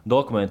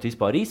dokumentu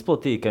vispār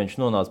izplatīja, ka viņš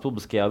nonāca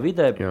publiskajā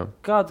vidē.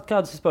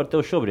 Kādas vispār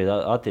tev šobrīd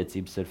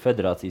attiecības ar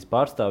federācijas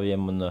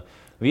pārstāvjiem un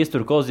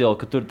Viesturu Kozjolu,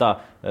 ka tur tā,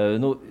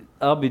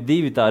 abi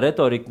divi tā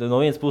retorika no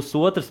vienas puses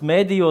otras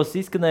medijos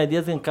izskanēja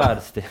diezgan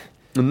karsti?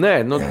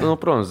 Nē,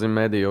 protams,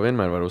 mediju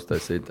vienmēr var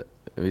uztaisīt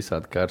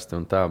visādi karsti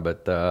un tā,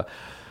 bet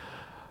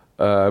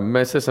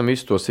mēs esam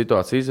visu to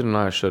situāciju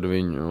izrunājuši ar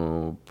viņu,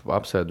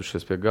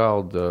 apsēdušies pie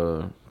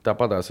galda.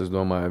 Tāpatās, es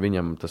domāju,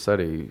 viņam tas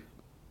arī,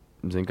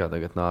 kā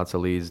tagad nāca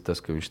līdzi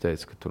tas, ka viņš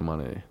teica, ka tur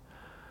mani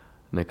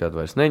nekad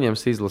vairs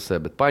neņems izlasē,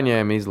 bet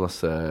paņēma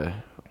izlasē.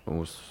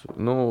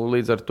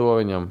 Līdz ar to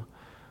viņam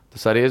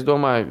tas arī, es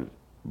domāju,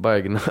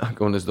 baigi nāk,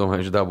 un es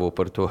domāju, viņš dabū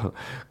par to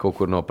kaut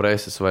kur no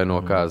preses vai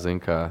no kā,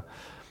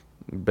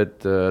 Bet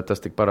tas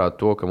tik parāda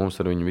to, ka mums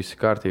ar viņu viss ir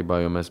kārtībā,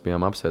 jo mēs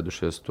bijām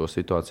apsēdušies, to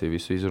situāciju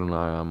visu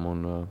izrunājām,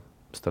 un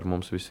starp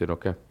mums viss ir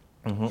ok.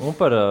 Un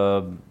par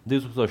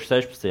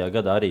 2016.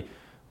 gadā arī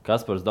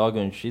Kaspars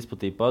Daugaviņš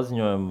izplatīja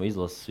paziņojumu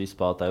izlases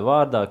vispālētāju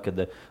vārdā,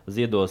 kad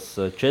ziedos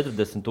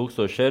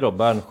 40,000 eiro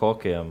bērnu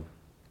hokejam.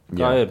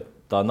 Kā ir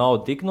tā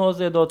nauda tik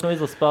noziedot no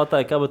izlases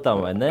spēlētāju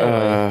kabatām vai ne?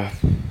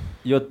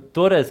 Jo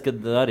toreiz, kad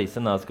arī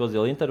sanāca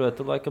Kozila intervijā,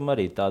 tur laikam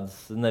arī tādas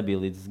nebija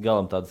līdz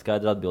galam tāda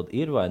skaidra atbilde.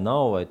 Ir vai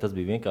nav, vai tas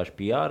bija vienkārši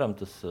PR-am?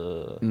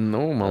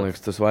 Man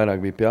liekas, tas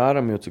vairāk bija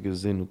PR-am, jo, cik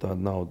es zinu, tāda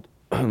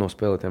nauda no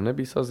spēlētājiem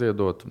nebija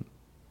saziedota.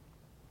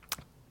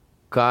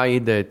 Kā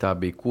ideja tā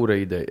bija, kura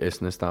ideja, es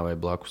nestāvēju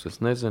blakus, es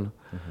nezinu.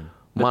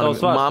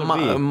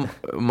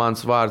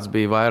 Mans vārds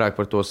bija vairāk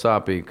par to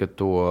sāpīgi, ka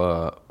to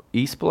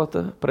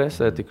izplata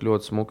presē tik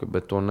ļoti smuki,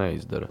 bet to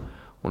neizdara.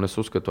 Un es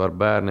uzskatu, ar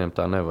bērniem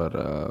tā nevar,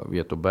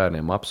 ja tu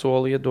bērniem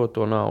apsoli iedot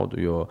to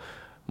naudu, jo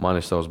man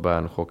ir savs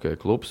bērnu hokeja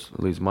klubs,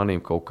 līdz manim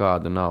kaut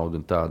kāda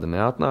nauda tāda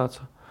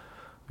neatnāca,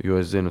 jo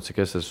es zinu,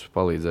 cik es esmu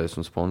palīdzējis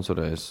un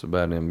sponsorējis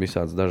bērniem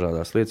visādas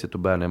dažādas lietas, ja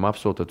tu bērniem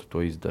apsoli, tad tu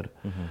to izdari.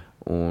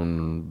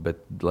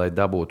 Bet, lai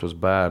dabūtu uz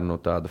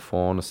bērnu tādu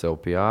fona sev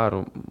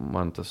PR,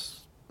 man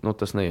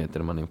tas neiet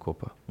ar maniem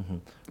kopā.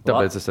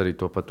 Tāpēc es arī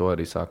par to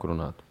arī sāku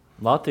runāt.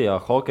 Latvijā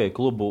hokeja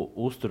klubu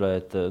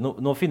uzturēt,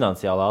 no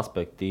finansiālā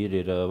aspekta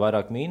ir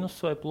vairāk mīnus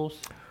vai plus?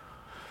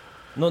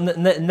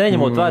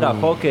 Neņemot vairāk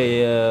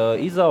hokeja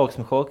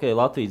izaugsmi, hokeja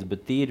Latvijas,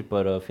 bet tīri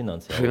par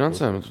finansiālu.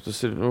 Finansējumu, tas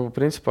ir,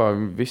 principā,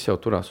 viss jau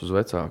turās uz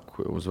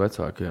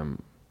vecākiem.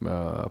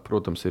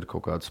 Protams, ir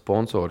kaut kādi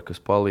sponsori, kas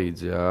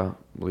palīdz, jā,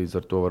 līdz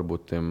ar to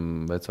varbūt tiem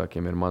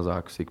vecākiem ir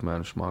mazākas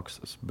ikmēneša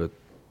maksas, bet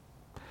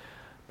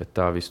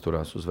tā viss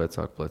turās uz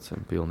vecāku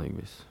pleciem,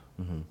 pilnīgi viss.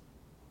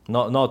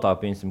 Nav tā,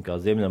 piemēram, kā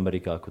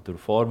Ziemeļamerikā, kur tur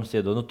formas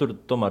iedod. Tur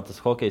tomēr tas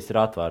hokejs ir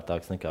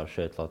atvērtāks nekā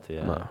šeit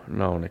Latvijā.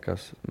 Nav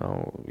nekas,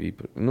 nav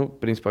īpaši.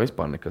 Principā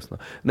vispār nekas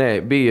nav. Nē,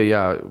 bija,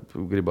 jā,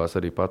 gribās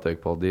arī pateikt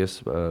paldies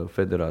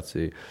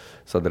federācija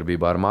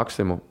sadarbībā ar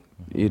Maksimu.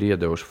 Ir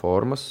iedevuši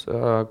formas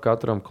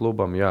katram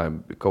klubam, jā,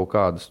 kaut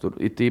kādas tur.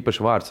 Ir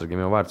tīpaši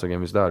vārdsargiem, jo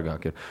vārdsargiem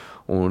visdārgāk ir.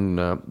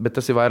 Bet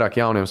tas ir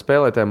vairāk jauniem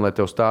spēlētājiem, lai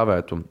tev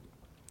stāvētu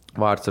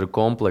vārdsargu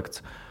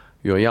komplekts.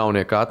 Jo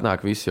jaunieki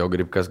atnāk, visi jau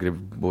grib, kas grib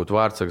būt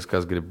vārdsargs,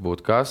 kas grib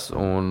būt kas,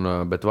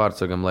 bet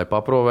vārdsargam, lai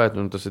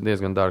paprovētu, tas ir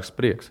diezgan dārgs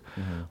prieks.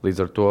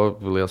 Līdz ar to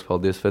liels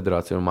paldies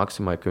federācijai un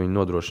Maksimai, ka viņi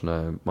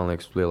nodrošināja, man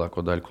liekas,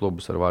 lielāko daļu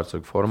klubus ar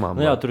vārdsargu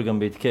formām. Jā, tur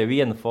gan bija tikai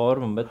viena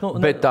forma,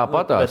 bet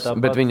tāpatās,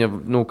 bet viņa,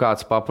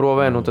 kāds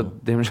paprovē, tad,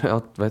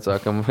 diemžēl,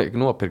 vecākam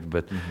vajag nopirkt,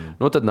 bet,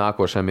 tad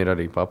nākošajam ir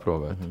arī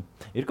paprovēt.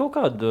 Ir kaut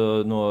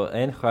kāda no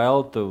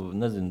NHL,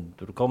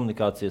 tur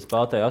komunikācijas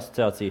spēlētāju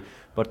asociācija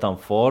par tām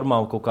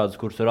formām, kaut kādas,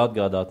 kuras var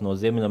atgādāt no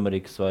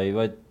Ziemeļamerikas,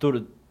 vai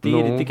tur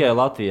tīri tikai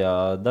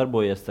Latvijā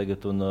darbojas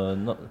tagad?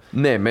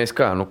 Nē, mēs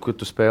kā, kad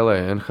tu spēlē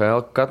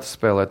NHL, katrs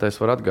spēlētājs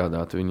var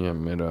atgādāt. Viņiem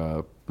ir,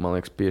 man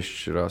liekas,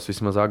 piešķirās,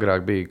 vismaz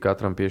agrāk bija,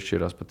 katram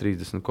piešķirās pa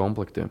 30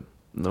 komplektiem.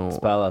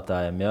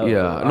 Spēlētājiem, jā?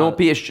 Jā,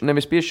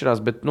 nevis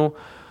piešķirās, bet,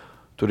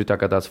 tur ir tā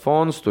kā tāds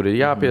fons, tur ir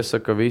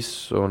jāpiesaka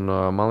viss, un,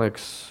 man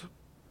liekas,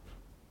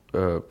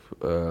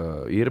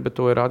 Irbe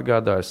to ir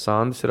atgādājis,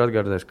 Sandis ir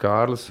atgādājis,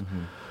 Kārlis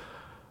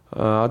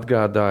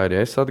atgādāja, arī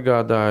es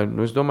atgādāju.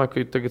 Es domāju,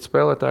 ka tagad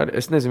spēlētāji,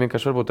 es nezinu,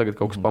 vienkārši varbūt tagad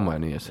kaut kas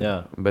pamainījies. Jā,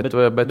 bet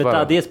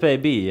tāda iespēja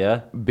bija, jā?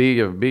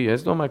 Bija.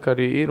 Es domāju, ka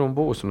arī ir un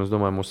būs, un es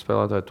domāju, mūsu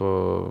spēlētāji to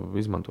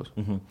izmantos.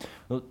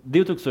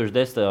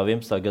 2010. un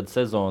 11. gada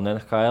sezonu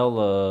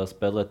NHL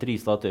spēlē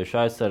 3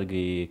 latviešu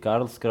aizsargi -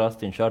 Kārlis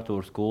Krastīņš,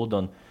 Artūrs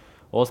Kulda un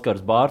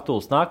Oskars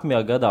Bārtuls.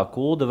 Nākamajā gadā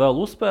Kulda vēl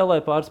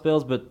uzspēlēja pāris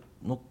spēles, bet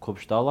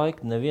kopš tā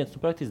laika neviens,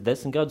 praktiski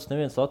 10 gadus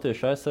neviens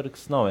latviešu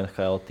aizsargs nav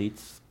NHL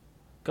ticis.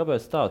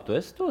 Kāpēc tā? Tu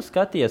esi to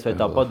skatījies vai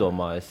tā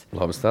padomājis?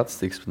 Labi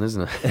statistikas, bet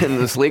nezinu.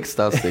 Slikts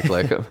statistika,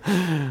 laikam.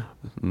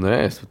 Nē,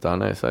 es tā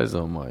neesmu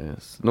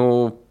aizdomājies.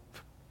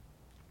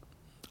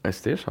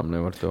 Es tiešām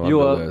nevaru to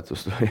atbildēt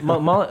uz to.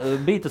 Man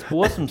bija tas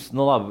posms,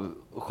 labi,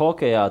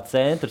 hokejā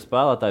centra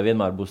spēlētāji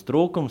vienmēr būs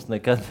trūkums,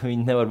 nekad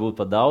viņi nevar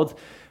būt pa daudz.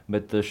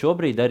 Bet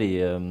šobrīd arī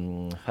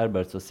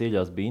Herberts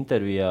Vasiljovs bija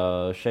intervijā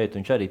šeit,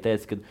 un viņš arī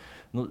teica, ka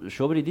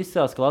šobrīd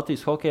izskatās, ka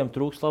Latvijas hokejam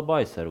trūks labu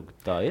aizsargu.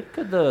 Tā ir,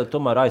 kad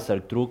tomēr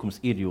aizsargu trūkums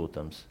ir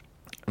jūtams.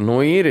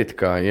 Ir it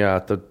kā, jā,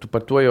 tad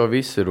par to jau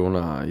visi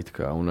runā.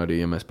 Un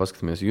arī, ja mēs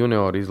paskatāmies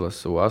junioru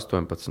izlasu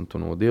 18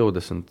 un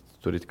 20,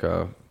 tur it kā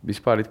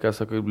vispār it kā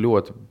saka,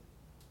 ļoti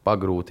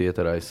pagrūti iet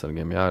ar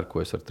aizsargiem, jā, ar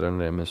ko es ar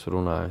treneriem esmu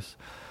runājis.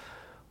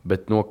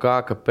 Bet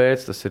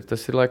kāpēc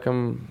tas ir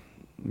laikam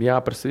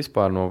jāprasa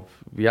vispār,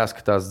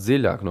 jāskatās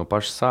dziļāk no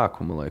paša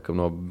sākuma, laikam,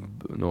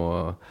 no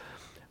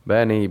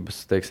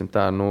bērnības, teiksim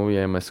tā,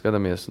 ja mēs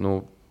skatāmies,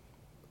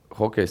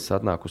 hokejs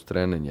atnāk uz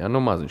treniņu, jā,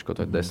 maziņš kaut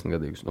vai 10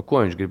 gadīgus.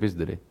 Ko viņš grib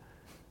izdarīt?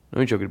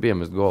 Viņš jau grib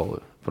iemest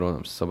golu,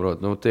 protams,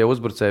 saprot. Tie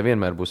uzbrucēji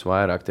vienmēr būs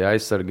vairāk, tie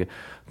aizsargi,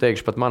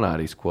 teikšu pat manā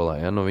arī skolā,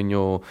 jā,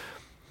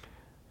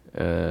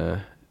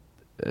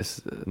 es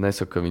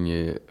nesaku, ka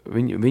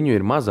viņu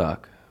ir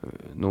mazāk,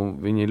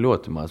 viņi ir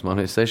ļoti maz. Man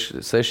ir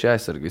 6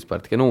 aizsargi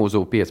vispār, tikai uz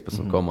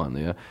U15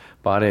 komandu. Ja.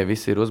 Pārējie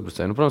visi ir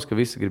uzbrucēji. Protams, ka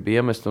visi grib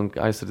iemest, un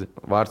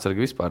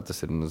vārdsargi vispār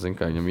tas ir,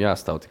 ka viņam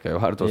jāstāv tikai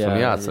vārtos un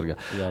jāatsargā.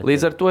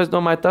 Līdz ar to es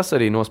domāju, tas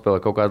arī nospēlē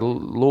kaut kādu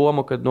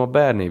lomu, kad no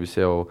bērnības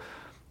jau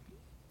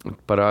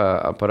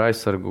par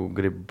aizsargu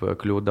grib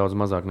kļūt daudz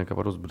mazāk nekā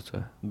par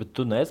uzbrucēju. Bet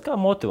tu neesi kā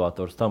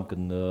motivators tam, ka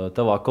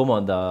tavā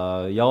komandā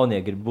jaunie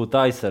grib būt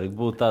aizsargi,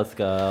 būt tāds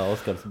kā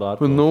Oskars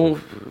Bārtaļs?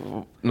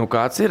 Nu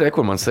kāds ir?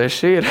 Kur man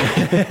 6 ir?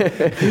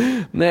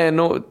 Nē,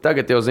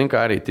 tagad jau zinu,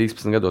 kā arī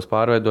 13 gados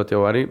pārveidot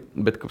jau arī,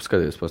 bet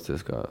skaties,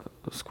 pasties, kā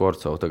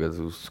Skvorcovs tagad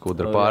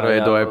Skudra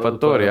pārveidoja pat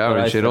tur,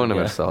 viņš ir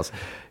universāls.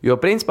 Jo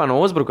principā no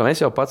uzbrukuma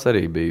es jau pats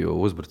arī biju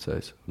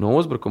uzbrucējs. No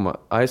uzbrukuma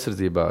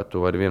aizsardzībā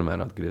tu vari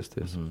vienmēr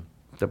atgriezties.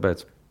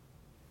 Tāpēc,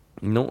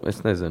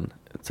 es nezinu,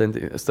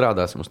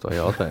 strādāsim uz to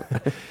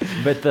jautājumu.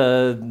 Bet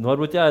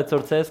varbūt jāiet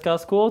caur CSK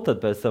skolu, tad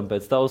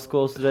pēc tavas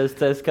skolas uzreiz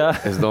CSK.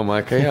 Es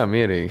domāju, ka jā,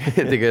 mierīgi.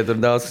 Tikai tur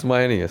daudz kas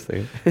mainījies.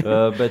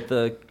 Bet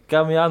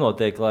kam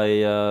jānotiek,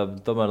 lai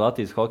tomēr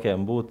Latvijas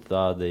hokejam būtu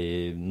tādi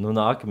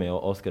nākamie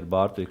Oskari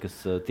Bārtaļi, kas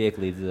tiek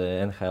līdz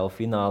NHL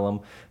finālam,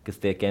 kas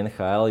tiek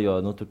NHL, jo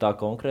tur tā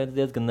konkurence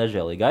diezgan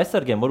nežēlīga.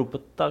 Aizsargiem varbūt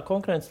pat tā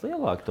konkurence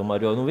lielāka,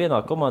 tomēr, jo vienā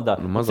komandā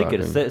cik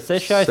ir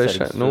 6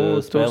 aizsargi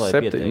spēlē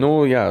pieteikti?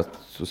 Jā,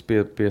 uz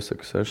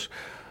piesaka 6.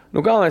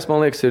 Galvenais,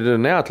 man liekas, ir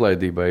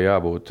neatlaidībai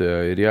jābūt.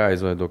 Ir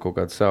jāizveido kaut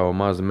kāda sava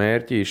maza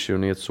mērķīša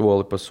un iet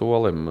soli pa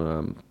solim.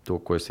 To,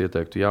 ko es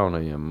ieteiktu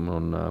jaunajiem.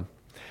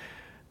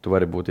 Tu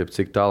vari būt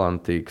cik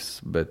talantīgs,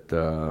 bet,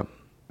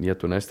 ja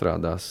tu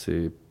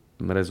nestrādāsi,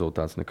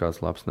 rezultāts nekāds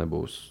labs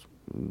nebūs.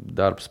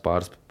 Darbs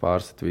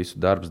pārsit visu,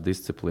 darbs,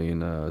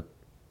 disciplīna.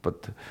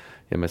 Pat,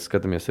 ja mēs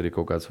skatāmies arī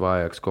kaut kāds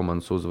vājāks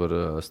komandas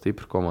uzvar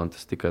stipra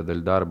komandas tikai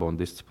dēļ darba un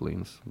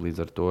disciplīnas.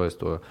 Līdz ar to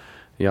es to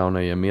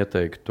jaunajiem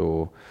ieteiktu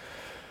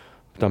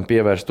tam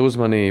pievērst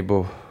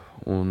uzmanību,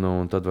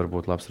 un tad var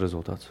būt labs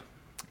rezultāts.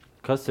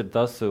 Kas ir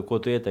tas, ko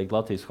tu ieteiktu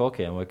Latvijas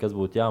hokejam, vai kas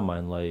būtu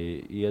jāmaina, lai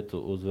ietu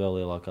uz vēl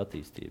lielāku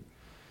attīstību?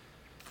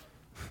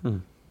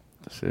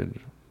 Tas ir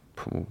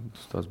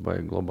tas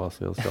baigi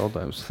globāls liels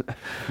jautājums.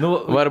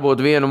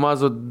 Varbūt vienu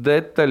mazu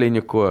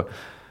detaļiņu, ko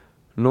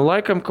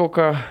laikam kaut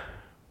kā...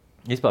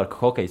 Vispār, ka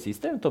hokeja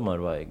sistēma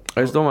tomēr vajag?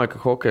 Es domāju,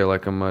 ka hokeja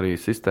laikam arī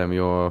sistēma,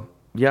 jo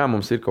jā,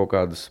 mums ir kaut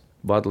kādas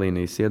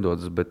vadlīnijas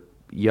iedotas, bet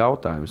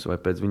jautājums, vai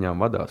pēc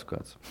viņām vadās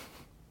kāds.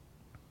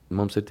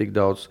 Mums ir tik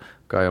daudz,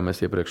 kā jau mēs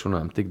iepriekš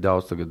runājām, tik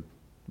daudz tagad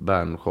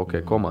bērnu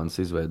hokeja komandas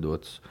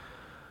izveidotas.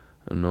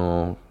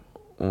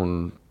 Un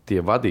tie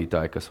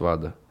vadītāji, kas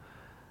vada,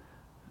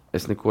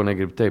 es neko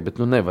negribu teikt,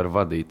 bet nevar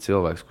vadīt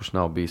cilvēks, kurš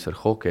nav bijis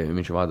ar hokeju,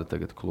 viņš vada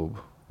tagad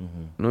klubu.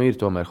 Ir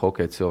tomēr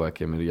hokeja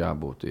cilvēkiem ir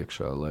jābūt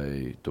iekšā, lai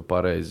tu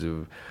pareizi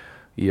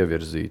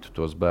ievirzītu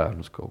tos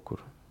bērnus kaut kur.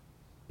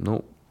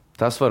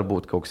 Tas var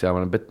būt kaut kas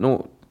jāmaina, bet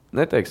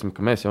neteiksim,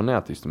 ka mēs jau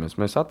neattīstamies,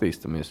 mēs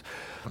attīstamies.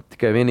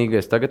 Tikai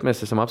vienīgais, tagad mēs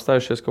esam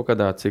apstājušies kaut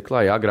kādā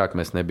ciklā, ja agrāk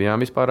mēs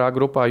nebijām vispār A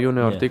grupā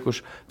juniori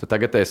tikuši, tad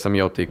tagad esam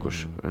jau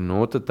tikuši.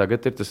 Tad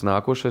tagad ir tas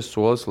nākošais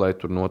solis, lai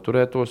tur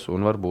noturētos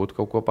un varbūt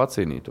kaut ko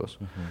pacīnītos.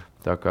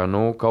 Tā kā,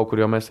 kaut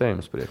kur jau mēs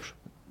ejam uz priekšu.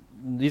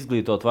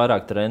 Izglītot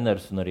vairāk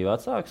trenerus un arī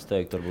vecākus,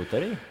 teikt, varbūt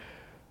arī?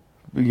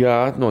 Jā,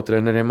 no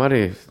treneriem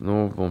arī.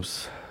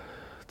 Mums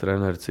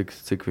treneri,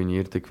 cik viņi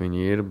ir, tik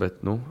viņi ir,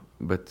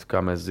 bet kā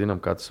mēs zinām,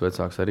 katrs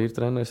vecāks arī ir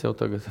treneris jau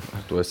tagad.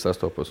 Ar to es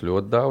sastopos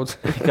ļoti daudz.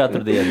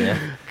 Katru dienu, jā?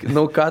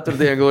 Katru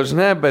dienu gluži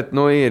ne, bet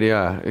ir,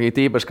 jā.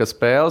 Īpaši, kad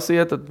spēles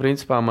iet, tad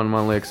principā man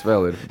liekas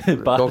vēl ir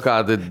kaut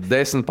kādi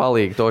 10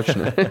 palīgi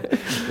točni.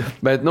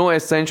 Bet,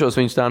 es cenšos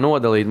viņus tā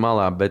nodalīt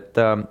malā, bet,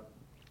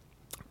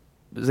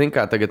 zin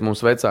kā, tagad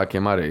mums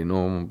vecākiem arī,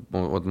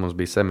 mums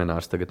bija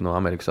seminārs tagad no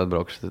Amerikas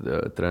atbraukšu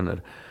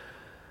treneri.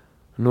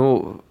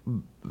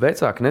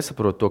 Vecāki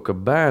nesaprot to, ka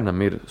bērnam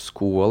ir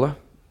skola,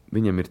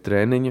 viņam ir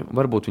treniņi,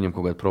 varbūt viņam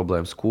kaut kāda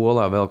problēma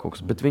skolā, vēl kaut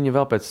kas, bet viņi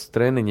vēl pēc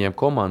treniņiem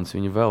komandas,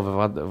 viņi vēl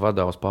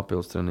vadā uz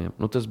papildus treniņiem.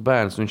 Tas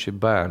bērns, viņš ir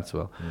bērns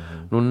vēl.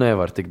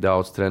 Nevar tik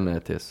daudz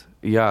trenēties.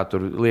 Jā,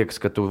 tur liekas,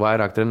 ka tu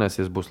vairāk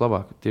trenēsies, būs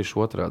labāk, tieši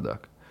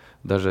otrādāk.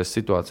 Dažreiz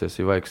situācijas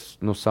ir vajag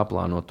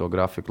saplānot to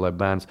grafiku, lai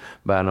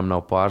bērnam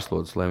nav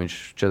pārslodzes, lai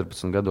viņš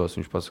 14 gados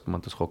viņš pasaka,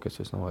 man tas hokejs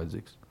vairs nav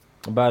vajadzīgs.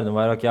 Bērnam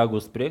vairāk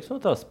jāgūst prieks no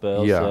tās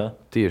spēles. Jā,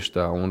 tieši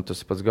tā. Un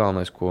tas ir pats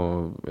galvenais, ko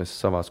es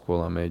savā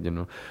skolā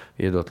mēģinu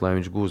iedot, lai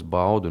viņš gūst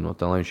baudu no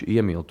tā, lai viņš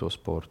iemīl to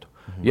sportu.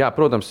 Jā,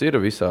 protams, ir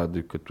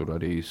visādi, ka tur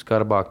arī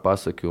skarbāk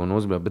pasaki un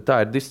uzbrauc, bet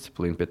tā ir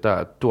disciplīna. Pie tā,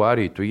 to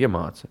arī tu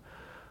iemāci.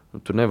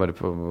 Tu nevari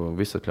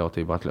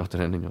visatļautību atļaut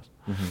treniņos.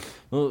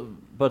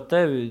 Par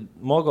tevi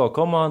Mogo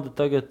komanda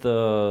tagad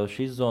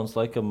šīs zonas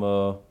laikam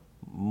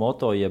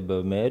moto, jeb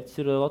mērķis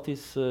ir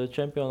Latvijas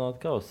čempionāta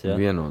kausa, jā?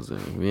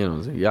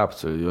 Viennozīmīgi.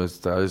 Jāapceļ, jo es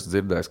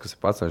dzirdēju, kas ir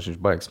pacēns, viņš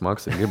baigs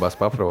smags, gribās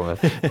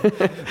paprovēt.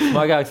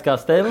 Smagāks kā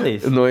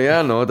Stenlijs?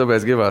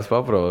 Tāpēc gribās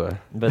paprovēt.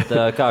 Bet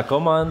kā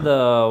komanda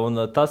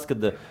un tas,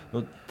 kad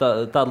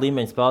tāda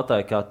līmeņa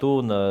spēlētāji kā tu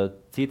un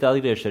citi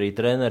atgriež arī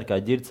treneri, kā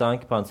Ģirds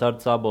Ankipāns,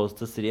 Arts Abols.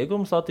 Tas ir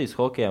iegums Latvijas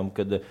hokejam,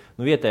 kad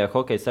vietējā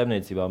hokeja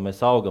saimniecībā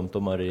mēs augam,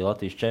 tomēr arī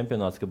Latvijas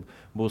čempionāts, ka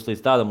būs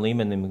līdz tādam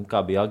līmenim,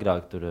 kā bija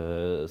agrāk tur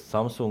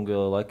Samsung,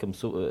 laikam,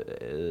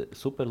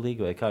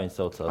 Superlīga vai kā viņi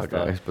saucās.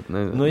 Es pat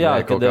nezinu. Nu jā,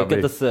 kad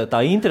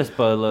tā interese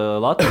par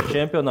Latvijas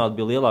čempionātu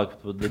bija lielāka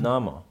par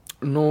Dinamo.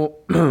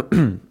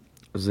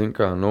 Zin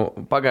kā,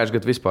 pagājušajā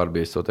gadā vispār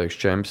bija,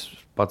 čemps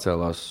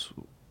pacēlās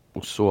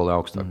uz soli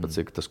augstāk, pat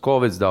cik tas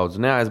Covid daudz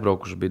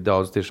neaizbraukuši, bija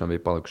daudz, tiešām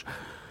bija palikuši.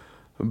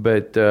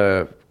 Bet,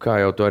 kā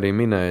jau tu arī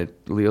minēji,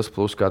 liels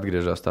plus, ka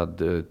atgriežas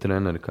tādi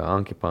treneri kā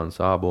Ankipāns,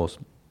 Ābols,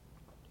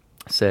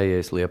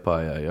 Sējais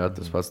Liepājā, jā,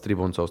 tas pats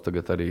Tribuncovs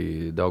tagad arī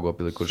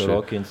Daugavpilī, kurš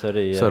Sorokins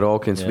arī, jā.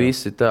 Sorokins,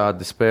 visi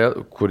tādi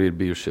kuri ir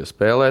bijušie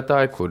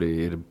spēlētāji, kuri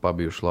ir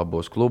pabijuši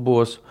labos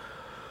klubos,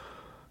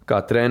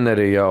 kā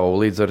treneri jau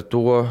līdz ar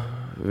to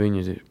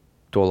viņi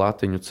to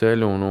latiņu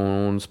ceļu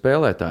un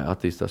spēlētāji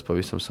attīstās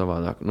pavisam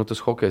savādāk.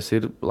 Tas hokejs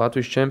ir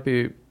Latvijas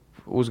čempions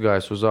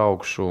uzgājis uz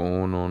augšu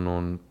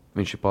un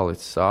viņš ir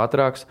palicis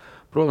ātrāks.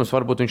 Protams,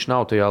 varbūt viņš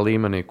nav tajā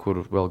līmenī,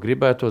 kur vēl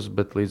gribētos,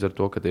 bet līdz ar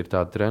to, kad ir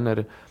tādi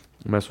treneri,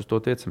 mēs uz to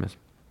tiecamies.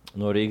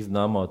 No Rīgas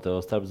Dinamo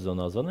tev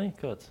starpsezonā zvanīja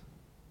kāds?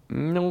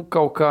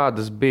 Kaut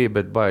kādas bija,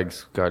 bet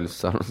baigas skaļas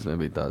sarunas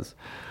nebija tādas.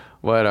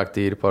 Vairāk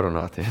tīri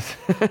parunāties.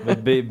 bet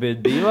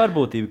bija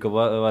varbūtība, ka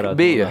varētu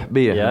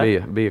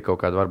bija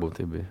kaut kāda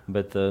varbūtība. Bija.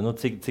 Bet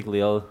cik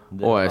liela?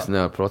 Es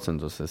nevaru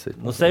procentos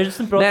esmu.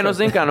 60%?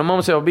 Zin kā,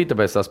 mums jau bija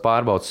tāpēc tās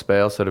pārbaudas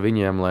spēles ar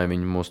viņiem, lai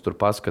viņi mūs tur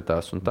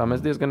paskatās. Un tā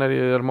mēs diezgan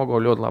arī ar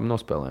Mogo ļoti labi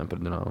nospēlējām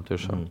par Dinamo.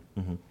 Tiešām.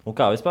 Un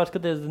kā vispār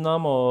skaties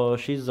Dinamo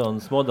šīs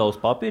zonas modelis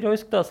papīra, jau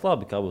izskatās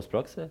labi, kā būs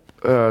praksē?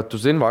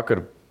 Tu zini,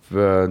 vakar,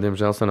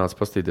 diemžēl sanāca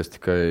pastīties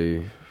tikai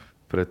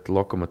pret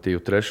Lokomotīvu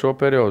 3.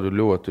 periodu.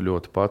 Ļoti,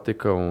 ļoti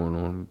patika.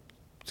 Un,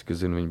 cik es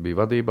zinu, viņi bija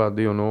vadībā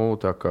 2-0.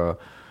 Tā kā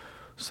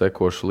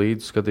sekošu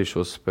līdzi,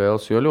 skatīšos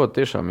spēles. Jo ļoti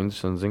tiešām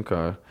interesanti, zinu,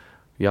 kā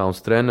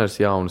jauns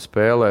treneris, jauni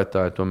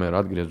spēlētāji,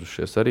 tomēr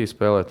atgriezušies arī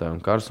spēlētāji.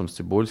 Un Karsums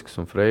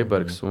Cibuļskis un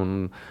Freibergs.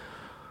 Un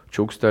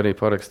Čukste arī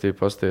parakstīja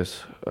pasties.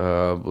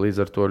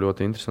 Līdz ar to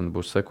ļoti interesanti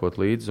būs sekot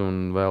līdzi un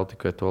vēl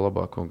tikai to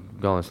labāko.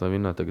 Galvenais, lai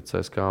vinnētu tagad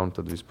CSKA un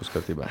tad viss būs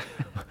kārtībā.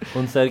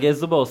 Un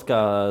Sergejs Zubovs kā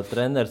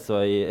treneris,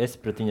 vai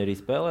esi pret viņu arī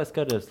spēlējis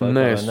karjeras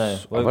laikā? Nē,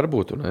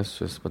 varbūt un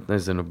es pat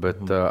nezinu,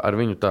 bet ar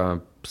viņu tā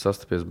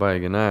sastapies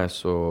baigi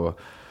neesmu.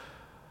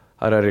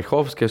 Ar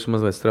Rihovski esmu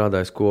mazliet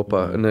strādājis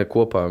kopā. Ne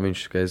kopā,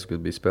 viņš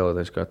bija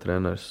spēlētājs kā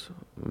treneris.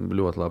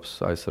 Ļoti labs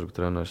aizsargu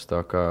treneris.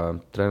 Tā kā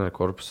treneru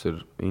korpus ir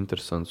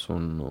interesants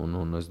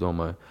un es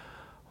domāju,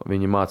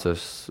 viņi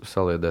mācās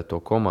saliedēt to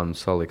komandu,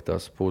 salikt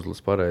tās puzles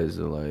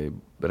pareizi, lai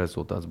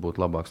rezultāts būtu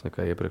labāks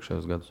nekā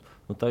iepriekšējos gadus.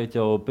 Tagad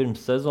jau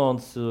pirms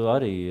sezonas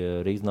arī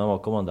Rīgas Dinamo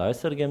komandā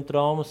aizsargiem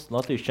traumas.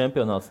 Latvijas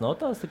čempionāts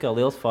nav tāds tā kā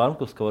liels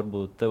farmkus, ka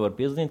varbūt te var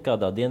piezvanīt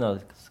kādā dienā,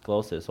 kas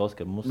klausies,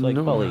 Oskar, mums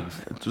vajag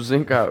palīgus. Tu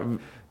zini, kā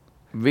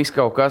viss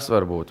kaut kas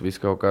var būt, viss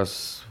kaut kas,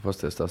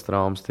 pasties tās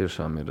traumas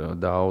tiešām ir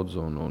daudz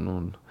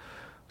un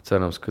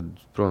cerams, ka,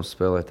 protams,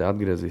 spēlētāji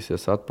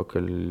atgriezīsies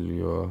atpakaļ,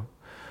 jo,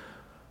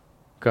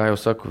 kā jau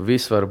saku,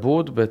 viss var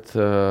būt, bet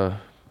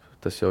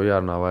tas jau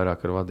jārunā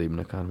vairāk ar vadību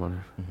nekā ar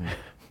mani.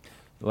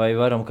 Vai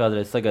varam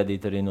kādreiz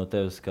sagaidīt arī no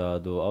tevis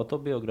kādu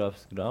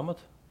autobiogrāfisku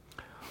grāmatu?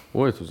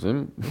 Tu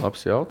zini,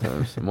 labs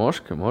jautājums.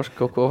 Moška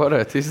kaut ko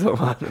varētu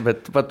izdomāt,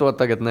 bet par to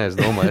tagad es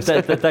domāju.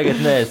 Tagad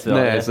neesi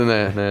vēl.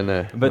 Nē.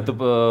 Bet tu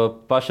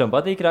pašam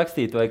patīk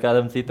rakstīt vai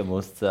kādam citam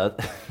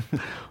uzticēt?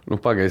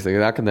 Pagaidzi,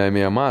 tagad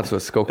akadēmijā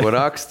mācos, kaut ko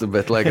rakstu,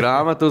 bet, lai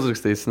grāmatu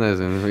uzrakstīs,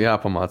 nezinu,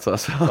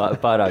 jāpamācās.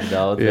 Pārāk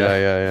daudz.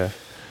 Jā.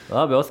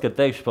 Labi, Oskar,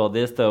 teikšu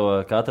paldies tev,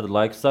 ka atradi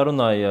laiku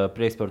sarunai.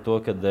 Prieks par to,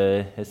 ka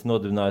esi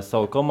nodibinājis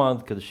savu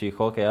komandu, kad šī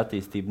hokeja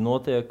attīstība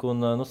notiek.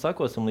 Un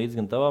sakosim līdz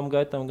gan tavām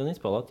gaitām, gan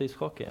vispār Latvijas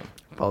hokejam.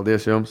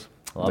 Paldies jums!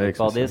 Labi,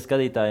 paldies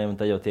skatītājiem, un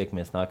tad jau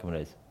tiekamies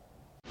nākamreiz.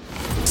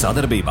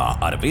 Sadarbībā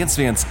ar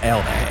 11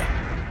 LV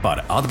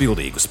par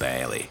atbildīgu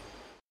spēli.